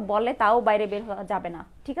যদিও কেউ বলে তাও বাইরে বের হওয়া যাবে না,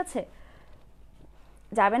 ঠিক আছে?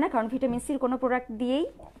 যাবে না, কারণ ভিটামিন সির কোনো প্রোডাক্ট দিয়েই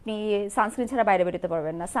আপনি সানস্ক্রিন ছাড়া বাইরে বেরোতে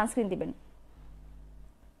পারবেন না, সানস্ক্রিন দিবেন।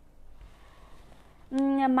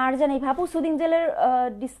 মার্জান এই আপু সুদিং জেলের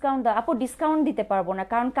ডিসকাউন্ট দাও। আপু ডিসকাউন্ট দিতে পারবো না,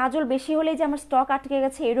 কারণ কাজল বেশি হলেই যে আমার স্টক আটকে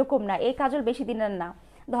গেছে এরকম না, এই কাজল বেশি দিনের না।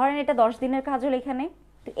 ধরেন এটা 10 দিনের কাজল, এখানে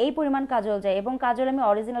তো এই পরিমাণ কাজল যায়, এবং কাজল আমি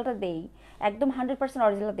অরিজিনালটা দেই, একদম 100%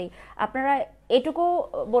 অরিজিনাল দিই। আপনারা এটুকু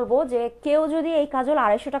বলবো যে কেউ যদি এই কাজল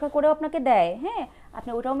 250 টাকা করেও আপনাকে দেয়, হ্যাঁ আপনি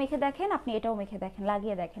ওটাও মেখে দেখেন, আপনি এটাও মেখে দেখেন,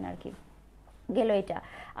 লাগিয়ে দেখেন আর কি গেল এটা।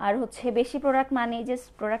 আর হচ্ছে বেশি প্রোডাক্ট মানে যে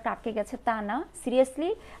প্রোডাক্ট আটকে গেছে তা না, সিরিয়াসলি।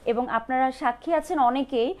 এবং আপনারা সাক্ষী আছেন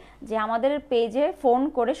অনেকেই যে আমাদের পেজে ফোন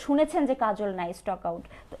করে শুনেছেন যে কাজল নাই, স্টক আউট।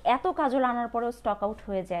 তো এত কাজল আনার পরেও স্টক আউট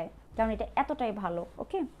হয়ে যায়, কারণ এটা এতটাই ভালো।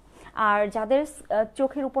 ওকে, আর যাদের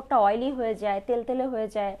চোখের উপরটা অয়েলি হয়ে যায়, তেলতেলে হয়ে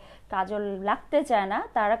যায়, কাজল লাগতে চায় না,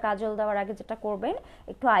 তারা কাজল দেওয়ার আগে যেটা করবেন,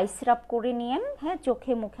 একটু আইস স্ক্রাব করে নিয়েন, হ্যাঁ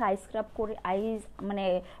চোখে মুখে আইস স্ক্রাব করে, আইস মানে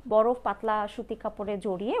বরফ পাতলা সুতি কাপড়ে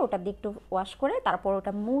জড়িয়ে ওটা দিয়ে একটু ওয়াশ করে তারপর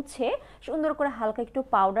ওটা মুছে সুন্দর করে হালকা একটু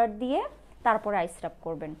পাউডার দিয়ে তারপরে আইস স্ক্রাব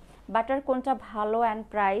করবেন। বাটার কোনটা ভালো অ্যান্ড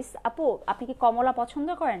প্রাইস? আপু আপনি কি কমলা পছন্দ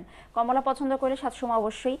করেন? কমলা পছন্দ করে 700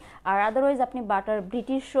 অবশ্যই। আর আদারওয়াইজ আপনি বাটার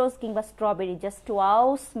ব্রিটিশ রোজ কিংবা স্ট্রবেরি, জাস্ট ওয়াও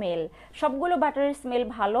স্মেল, সবগুলো বাটারের স্মেল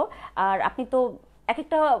ভালো। আর আপনি তো এক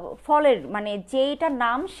একটা ফলের মানে যেইটা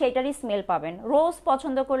নাম সেইটারই স্মেল পাবেন। রোজ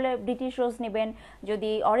পছন্দ করলে ব্রিটিশ রোজ নেবেন,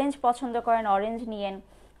 যদি অরেঞ্জ পছন্দ করেন অরেঞ্জ নিয়েন।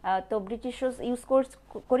 তো ব্রিটিশ রোজ ইউজ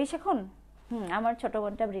করিস এখন? আমার ছোট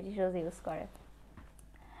বোনটা ব্রিটিশ রোজ ইউজ করে।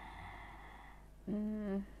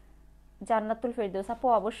 জান্নাতুল ফেরদৌস আপু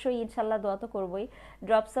অবশ্যই ইনশাল্লাহ দোয়া তো করবোই।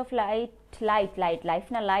 ড্রপস অফ লাইফ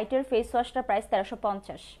না লাইটের ফেস ওয়াশটার প্রাইস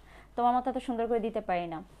 1350। তোমার মতো এত সুন্দর করে দিতে পারি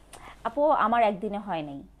না আপু, আমার একদিনে হয়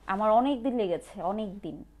নাই, আমার অনেক দিন লেগেছে, অনেক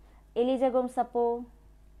দিন। এলিজা গোমস আপু,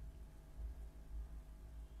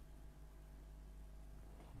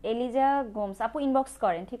 এলিজা গোমস আপু ইনবক্স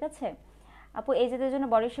করেন, ঠিক আছে? আপু এজেদের জন্য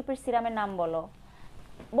বডি শেপের সিরামের নাম বলো।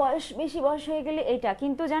 বেশি বয়স হয়ে গেলে এটা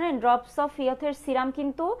কিন্তু জানেন, ড্রপস অফ ইয়থের সিরাম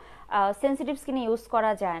কিন্তু সেন্সিটিভ স্কিনে ইউজ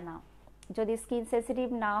করা যায় না। যদি স্কিন সেন্সিটিভ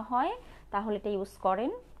না হয় তাহলে এটা ইউজ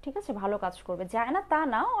করেন, ঠিক আছে, ভালো কাজ করবে। যায় না তা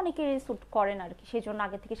না, অনেকে স্যুট করেন আর কি, সেই জন্য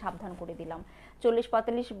আগে থেকে সাবধান করে দিলাম।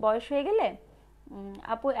 40-45 বয়স হয়ে গেলে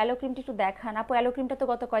আপু অ্যালো ক্রিমটা একটু দেখান। আপু অ্যালো ক্রিমটা তো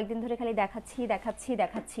গত কয়েকদিন ধরে খালি দেখাচ্ছি দেখাচ্ছি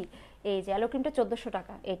দেখাচ্ছি। এই যে অ্যালো ক্রিমটা 1400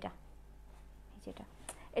 টাকা, এটা এই যেটা,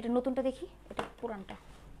 এটা নতুনটা দেখি, এটা পুরানটা।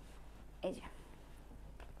 এই যে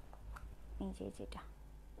এই যে এটা,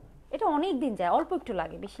 এটা অনেক দিন যায়, অল্প একটু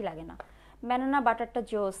লাগে, বেশি লাগে না। ব্যানানা বাটারটা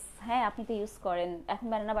জোস, হ্যাঁ আপনি তো ইউজ করেন। এখন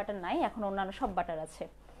ব্যানানা বাটার নাই, এখন অন্যান্য সব বাটার আছে।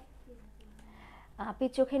 আপনি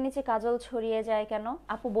চোখের নিচে কাজল ছড়িয়ে যায় কেন?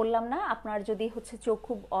 আপু বললাম না, আপনার যদি হচ্ছে চোখ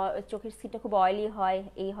খুব চোখের সিটা খুব অয়েলি হয়,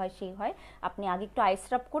 এই হয় সেই হয়, আপনি আগে একটু আইস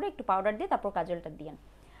রাব করে একটু পাউডার দিয়ে তারপর কাজলটা দিয়েন।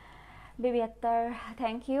 Baby Akter,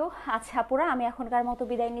 thank you. আচ্ছা আপুরা, আমি এখনকার মতো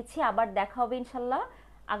বিদায় নিচ্ছি, আবার দেখা হবে ইনশাল্লাহ।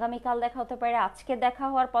 আগামীকাল দেখা হতে পারে, আজকে দেখা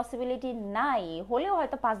হওয়ার পসিবিলিটি নাই, হলেও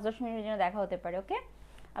হয়তো 5-10 মিনিটের জন্য দেখা হতে পারে। ওকে,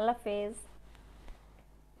 আল্লাহ হাফেজ।